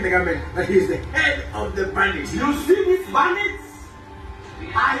he's there in the government, that he's the head of the bandits. You see these bandits?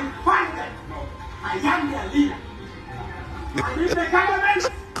 I find them. I am their leader. And if the government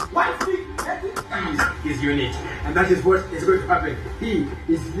wants me, he's unique. And that is what is going to happen. He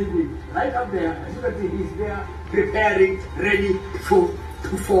is living right up there. As you can see, he's there preparing, ready for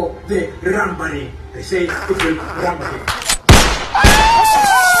the rumbling. They say it will rumble.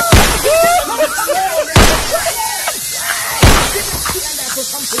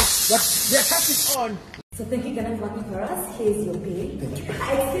 But the attack is on. So thank you, Kennar, for working for us. Here's your pay. Thank you.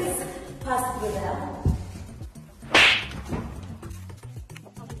 Excuse, pass through there.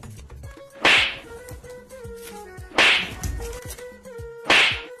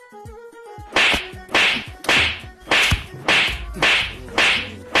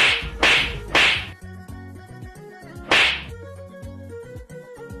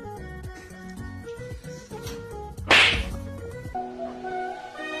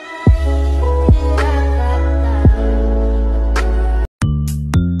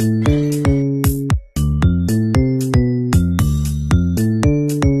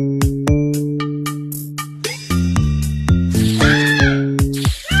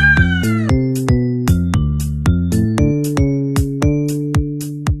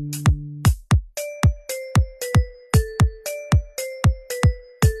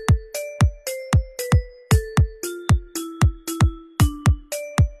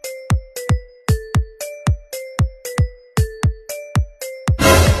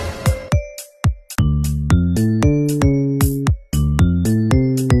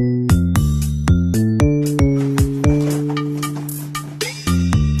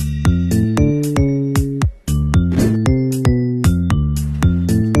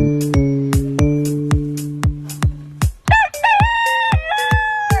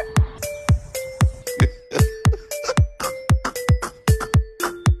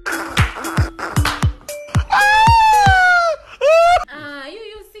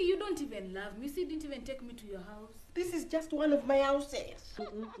 This is just one of my houses.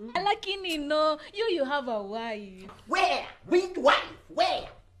 Lakini no, you have a wife. Where? Which wife? Where?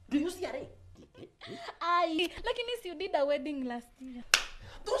 Do you see a ring? Lakini you did a wedding last year.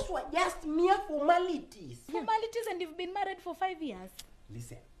 Those were just mere formalities. Formalities, and you've been married for 5 years.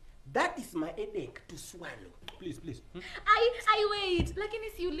 Listen, that is my headache to swallow. Please. I wait.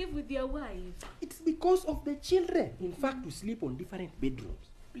 Lakini you live with your wife. It's because of the children. In fact, we sleep on different bedrooms.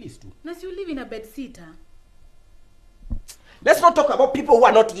 Please do. Now you live in a bed sitter. Let's not talk about people who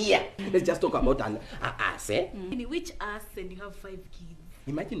are not here. Let's just talk about an ass, eh? In which ass, and you have 5 kids.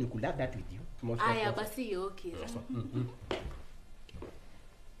 Imagine we could have that with you. Basi okay.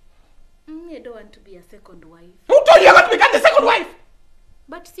 I don't want to be a second wife. Who told you about to become the second wife?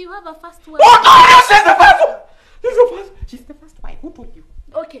 But you have a first wife. Oh, she's the first. She's the first wife. Who told you?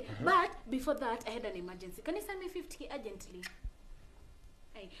 Okay, but before that, I had an emergency. Can you send me 50k urgently?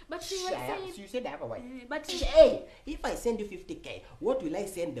 But she was saying... You said I have a wife. But hey, if I send you 50k, what will I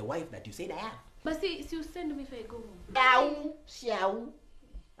send the wife that you said I have? But see, you send me if I go home. Xiao.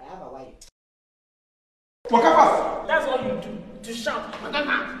 I have a wife. Wakapas! That's all you do. To shout.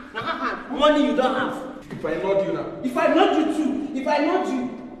 Money you don't have. If I nod you now. If I nod you too. If I nod you.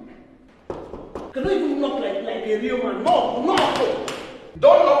 Can you even knock like a real man? No.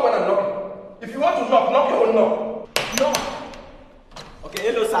 Don't knock when I'm knocking. If you want to knock your own knock. No. Okay,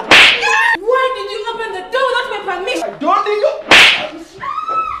 hello, sir. Why did you open the door without my permission? I don't think you...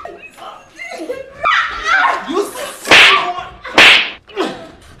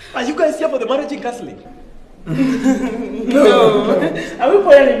 Are you guys here for the marriage and counseling? No. Are we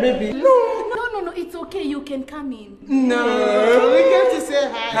quarreling, baby? No, it's okay. You can come in. No. We came to say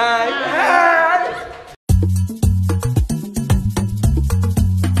hi. Hi.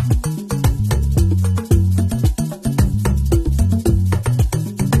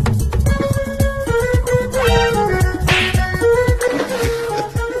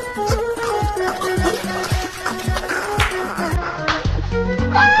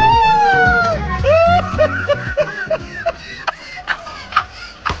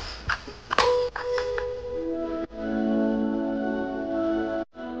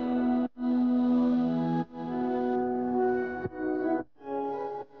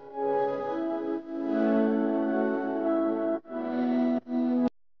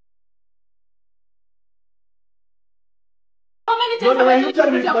 No, no, you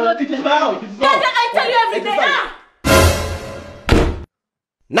tell me. It is now. Dada, I tell you everything. Ah!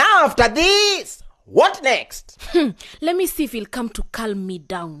 Now after this, what next? Let me see if he'll come to calm me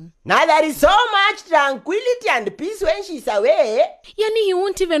down. Now there is so much tranquility and peace when she's away. Yani, he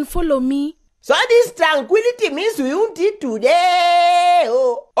won't even follow me. So this tranquility means we won't eat today.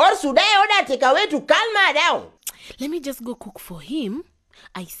 Oh. Or should I order takeaway to calm her down? Let me just go cook for him.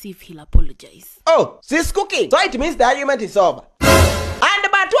 I see if he'll apologize. Oh, she's cooking. So it means the argument is over. And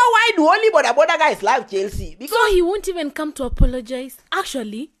but why do only Boda guys love Chelsea? Because so he won't even come to apologize.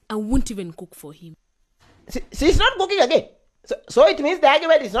 Actually, I won't even cook for him. She's not cooking again. So it means the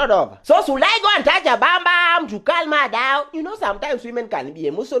argument is not over. So should I go and touch a bam bam to calm her down? You know, sometimes women can be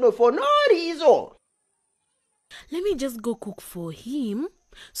emotional for no reason. Let me just go cook for him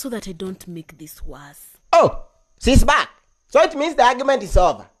so that I don't make this worse. Oh, she's back. So it means the argument is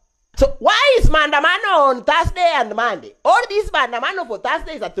over. So why is Mandamano on Thursday and Monday? All this Mandamano for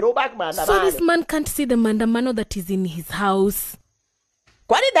Thursday is a throwback Mandamano. So this man can't see the Mandamano that is in his house.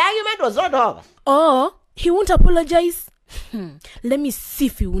 What if the argument was not over? Oh, he won't apologize? Let me see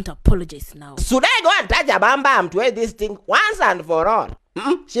if he won't apologize now. Should I go and touch a bam bam to end this thing once and for all?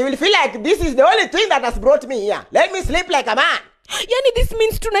 She will feel like this is the only thing that has brought me here. Let me sleep like a man. Yani, this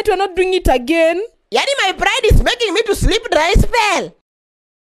means tonight we're not doing it again. Yani, my pride is making me to sleep dry spell.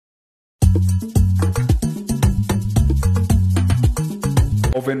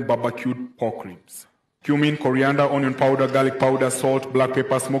 Oven barbecued pork ribs. Cumin, coriander, onion powder, garlic powder, salt, black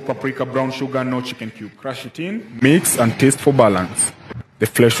pepper, smoked paprika, brown sugar, no chicken cube. Crush it in, mix and taste for balance. The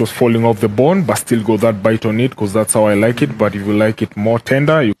flesh was falling off the bone, but still got that bite on it because that's how I like it. But if you like it more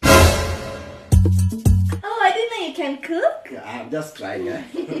tender, you... Oh, I didn't know you can cook. Yeah, I'm just trying, eh?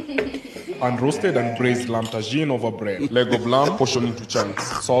 And roasted and braised lamb tagine over bread. Leg of lamb portioned into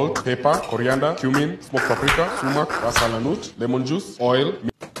chunks. Salt, pepper, coriander, cumin, smoked paprika, sumac, ras al hanout, lemon juice, oil.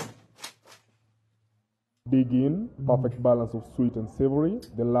 Dig in, perfect balance of sweet and savory.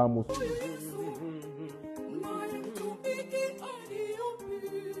 The lamb was...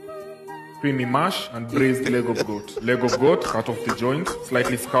 creamy mash and braised leg of goat. Leg of goat, cut off the joints,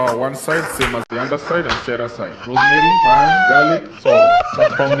 slightly scour one side, same as the underside, and share aside. Rosemary, thyme, garlic, salt.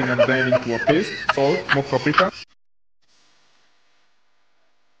 Start pounding and grinding to a paste. Salt, smoked paprika.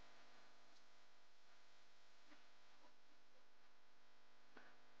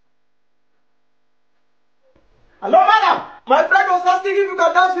 Hello, madam. My friend was asking if you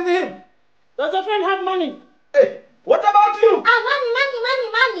can dance with him. Does your friend have money? Hey, what about you?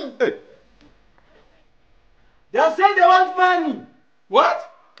 Money. Hey. They are saying they want money.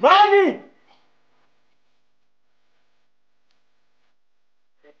 What? Money.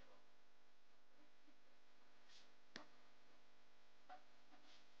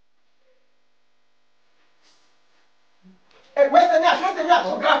 Hey, where's the nyash?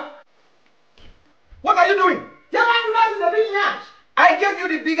 Okay. What are you doing? Tell me to dance with the big nyash. I gave you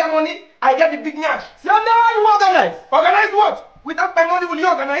the bigger money, I get the big nyash. See, I'm the one who organize. Organize what? Without my money, will you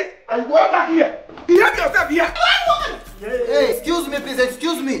organize? And go back here. Behave yourself here. Hey, excuse me, please,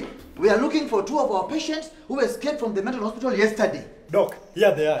 excuse me. We are looking for two of our patients who escaped from the mental hospital yesterday. Doc,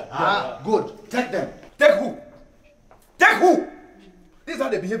 here they are. Good. Take them. Take who? Take who? This is how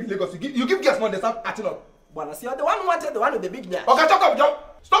they behave in Lagos. You give gas money, they start acting up. But see, the one who wanted the one with the big nyash. Okay, talk up, John.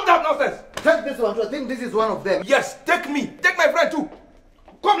 Stop that nonsense. Take this one. I think this is one of them. Yes, take me. Take my friend too.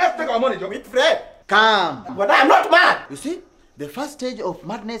 Come, let's take our money, John. It's Fred. Calm. But I am not mad. You see, the first stage of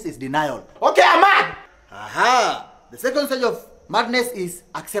madness is denial. Okay, I'm mad. Aha. The second stage of madness is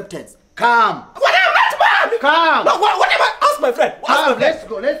acceptance. Calm. But I'm not mad. Calm. No, whatever. Ask my friend. Calm. Let's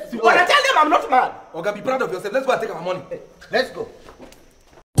go. Let's go. When I tell them I'm not mad. Okay, be proud of yourself. Let's go and take our money. Let's go.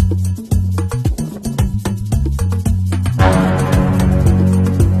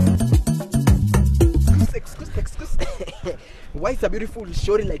 Excuse. Why is a beautiful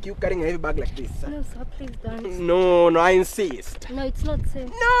shorty like you carrying a heavy bag like this? No, sir, please don't. No, I insist. No, it's not safe.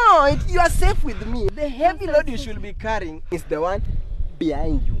 No, you are safe with me. The heavy load you should be carrying is the one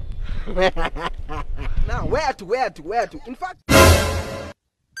behind you. Now, where to? In fact...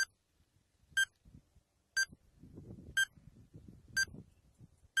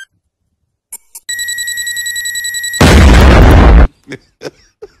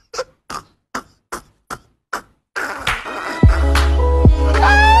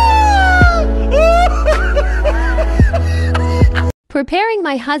 Preparing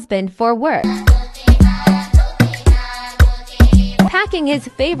my husband for work. Packing his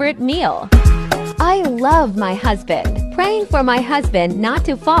favorite meal. I love my husband. Praying for my husband not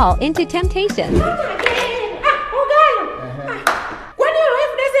to fall into temptation. When your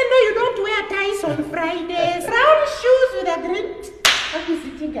wife doesn't know you don't wear ties on Fridays, brown shoes with a green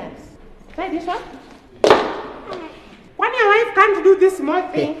figures. Try this one. When your wife can't do these small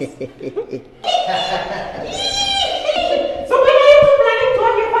things. So when are you planning to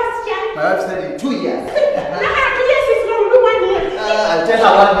have your first child? My wife said in 2 years. No, 2 years is long. Do 1 year. I'll tell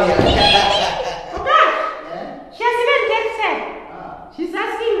her 1 year. Okay. She has even said. She's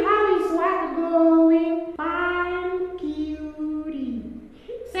asking how is work going. Fine, cutie.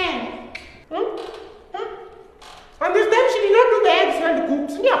 Sam. And this time she did not do the eggs well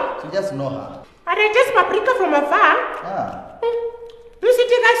cooked. Yeah. So just know her. And I taste paprika from afar. You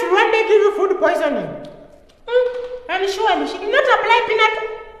city guys will one day give you food poisoning. And surely she did not apply peanut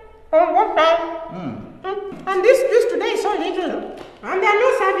on one time. And this juice today is so little. And there are no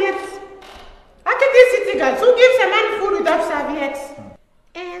serviettes. Actually, these city guys, who gives a man food without serviettes?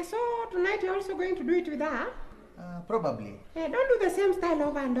 And so tonight you're also going to do it with her? Probably. Don't do the same style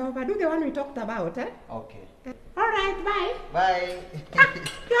over and over. Do the one we talked about. Okay. Alright, bye. Bye.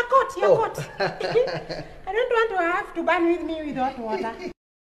 You're caught, you're caught. I don't want to have to burn with me with hot water.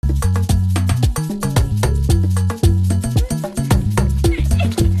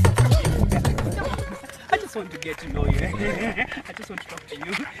 I just want to get to know you. I just want to talk to you.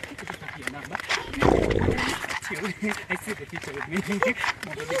 Can you just give me your number? I see the picture with me.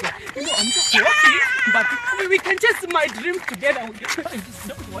 No, I'm just joking. But we can chase my dreams together. I just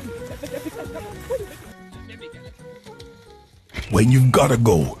don't want When you've gotta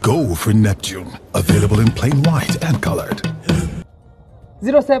go, go for Neptune. Available in plain white and colored.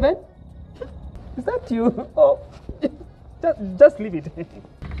 07? Is that you? Oh, just leave it.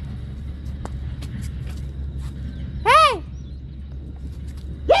 Hey!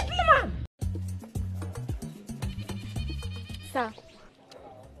 Gentleman! Sir,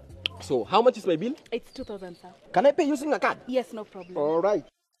 So, how much is my bill? it's 2,000, sir. Can I pay using a card? Yes, no problem. All right.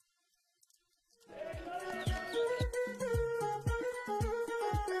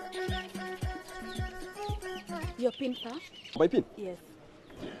 Your pin, sir? My pin? Yes.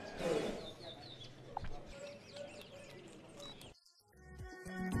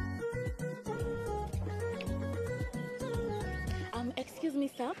 Excuse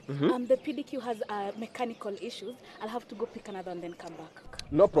me, sir. The PDQ has mechanical issues. I'll have to go pick another and then come back.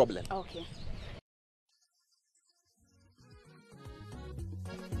 No problem. Okay.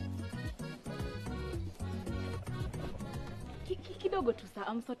 Kidogo tu, sir.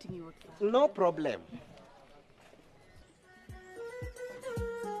 I'm sorting you out, sir. No problem.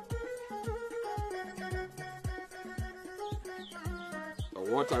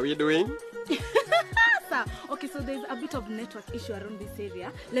 What are we doing? Sir, okay, so there's a bit of network issue around this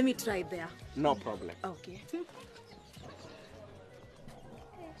area. Let me try there. No problem. Okay.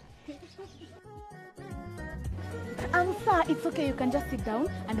 Sir, it's okay. You can just sit down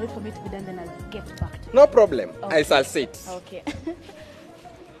and wait for me to be done, then I'll get back to you. No problem. Okay. I shall sit. Okay.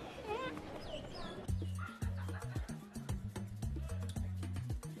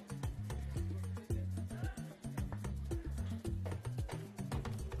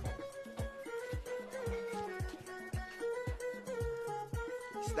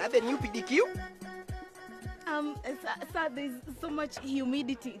 Is that the new PDQ? Sir, there's so much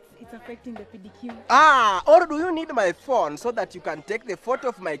humidity. It's affecting the PDQ. Or do you need my phone so that you can take the photo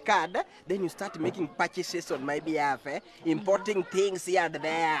of my card, then you start making purchases on my behalf, importing things here and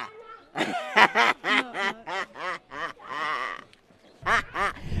there?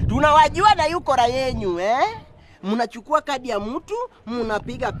 Tunawajua na yukora yenyu, Mnachukua kadi ya mtu,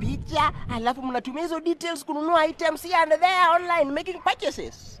 mnapiga picha, alafu mnatumia hizo details kununua items here and there online, making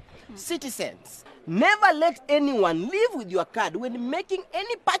purchases. Citizens, never let anyone live with your card when making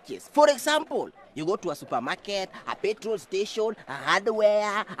any purchase. For example, you go to a supermarket, a petrol station, a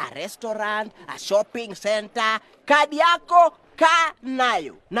hardware, a restaurant, a shopping center. Kadi yako kaa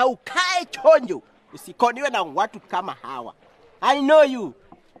nayo na ukae chonjo. Usikoniwe na watu kama hawa. I know you.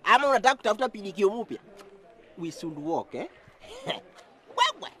 Ama unataka kutafuta PDQ mpya? We should walk, Wewe.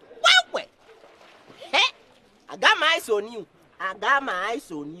 I got my eyes on you. I got my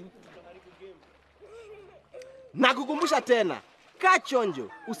eyes on you. Nakukumbusha tena, kaa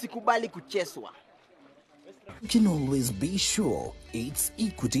chonjo, usikubali kucheswa. You can always be sure it's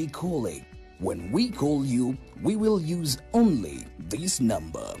Equity calling. When we call you, we will use only this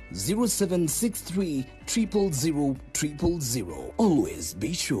number 0763 000 000. Always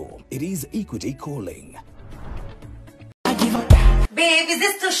be sure it is Equity calling. Babe, is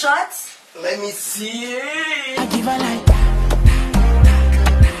this too short? Let me see. I give her like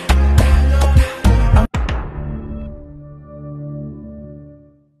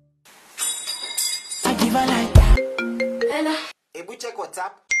Hello. Ebu check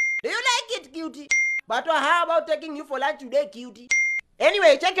WhatsApp. Do you like it, cutie? But how about taking you for lunch today, cutie?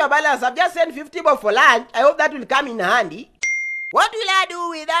 Anyway, check your balance. I've just sent 50 bob for lunch. I hope that will come in handy. What will I do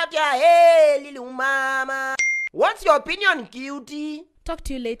without your hey, little mama? What's your opinion, cutie? Talk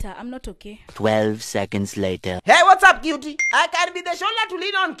to you later. I'm not okay. 12 seconds later. Hey, what's up, cutie? I can be the shoulder to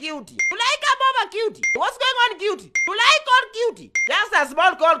lean on, cutie. You like a mama, cutie? What's going on, cutie? You like on, cutie? Just a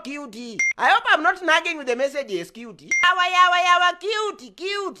small call, cutie. I hope I'm not nagging with the messages, cutie. Yawa, cutie,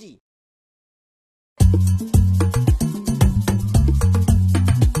 cutie.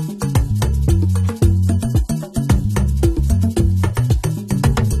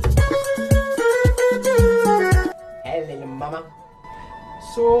 Hello, mama.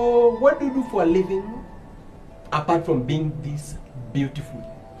 So, what do you do for a living, apart from being this beautiful?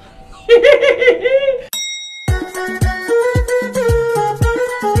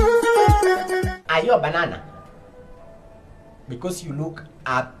 Are you a banana? Because you look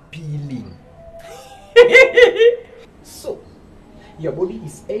appealing. So, your body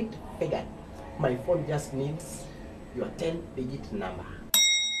is 8 figure. My phone just needs your 10-digit number.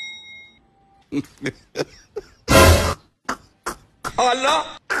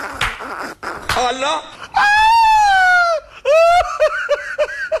 Allah. Allah.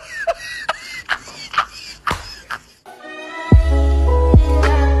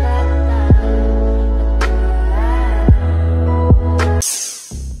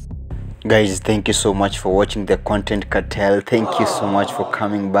 Guys, thank you so much for watching the Content Cartel. Thank you so much for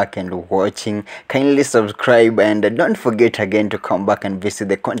coming back and watching. Kindly subscribe and don't forget again to come back and visit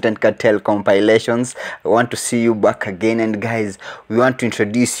the Content Cartel compilations. I want to see you back again. And guys, we want to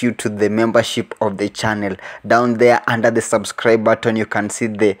introduce you to the membership of the channel. Down there under the subscribe button, you can see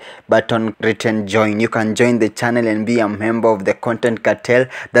the button written join. You can join the channel and be a member of the Content Cartel.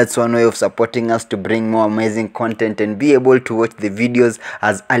 That's one way of supporting us to bring more amazing content and be able to watch the videos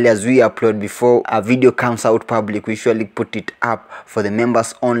as early as we upload. Before a video comes out public, we usually put it up for the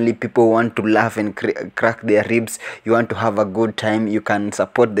members only. People want to laugh and crack their ribs. You want to have a good time. You can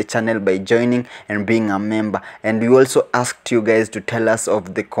support the channel by joining and being a member. And we also asked you guys to tell us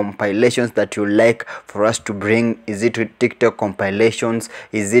of the compilations that you like for us to bring. Is it TikTok compilations?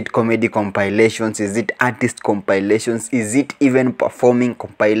 Is it comedy compilations? Is it artist compilations? Is it even performing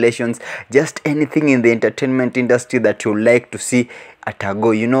compilations? Just anything in the entertainment industry that you like to see at a go.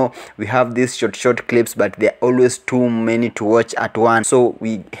 You know, we have these short clips, but they're always too many to watch at once. So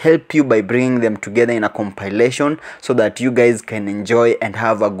we help you by bringing them together in a compilation so that you guys can enjoy and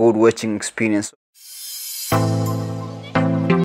have a good watching experience.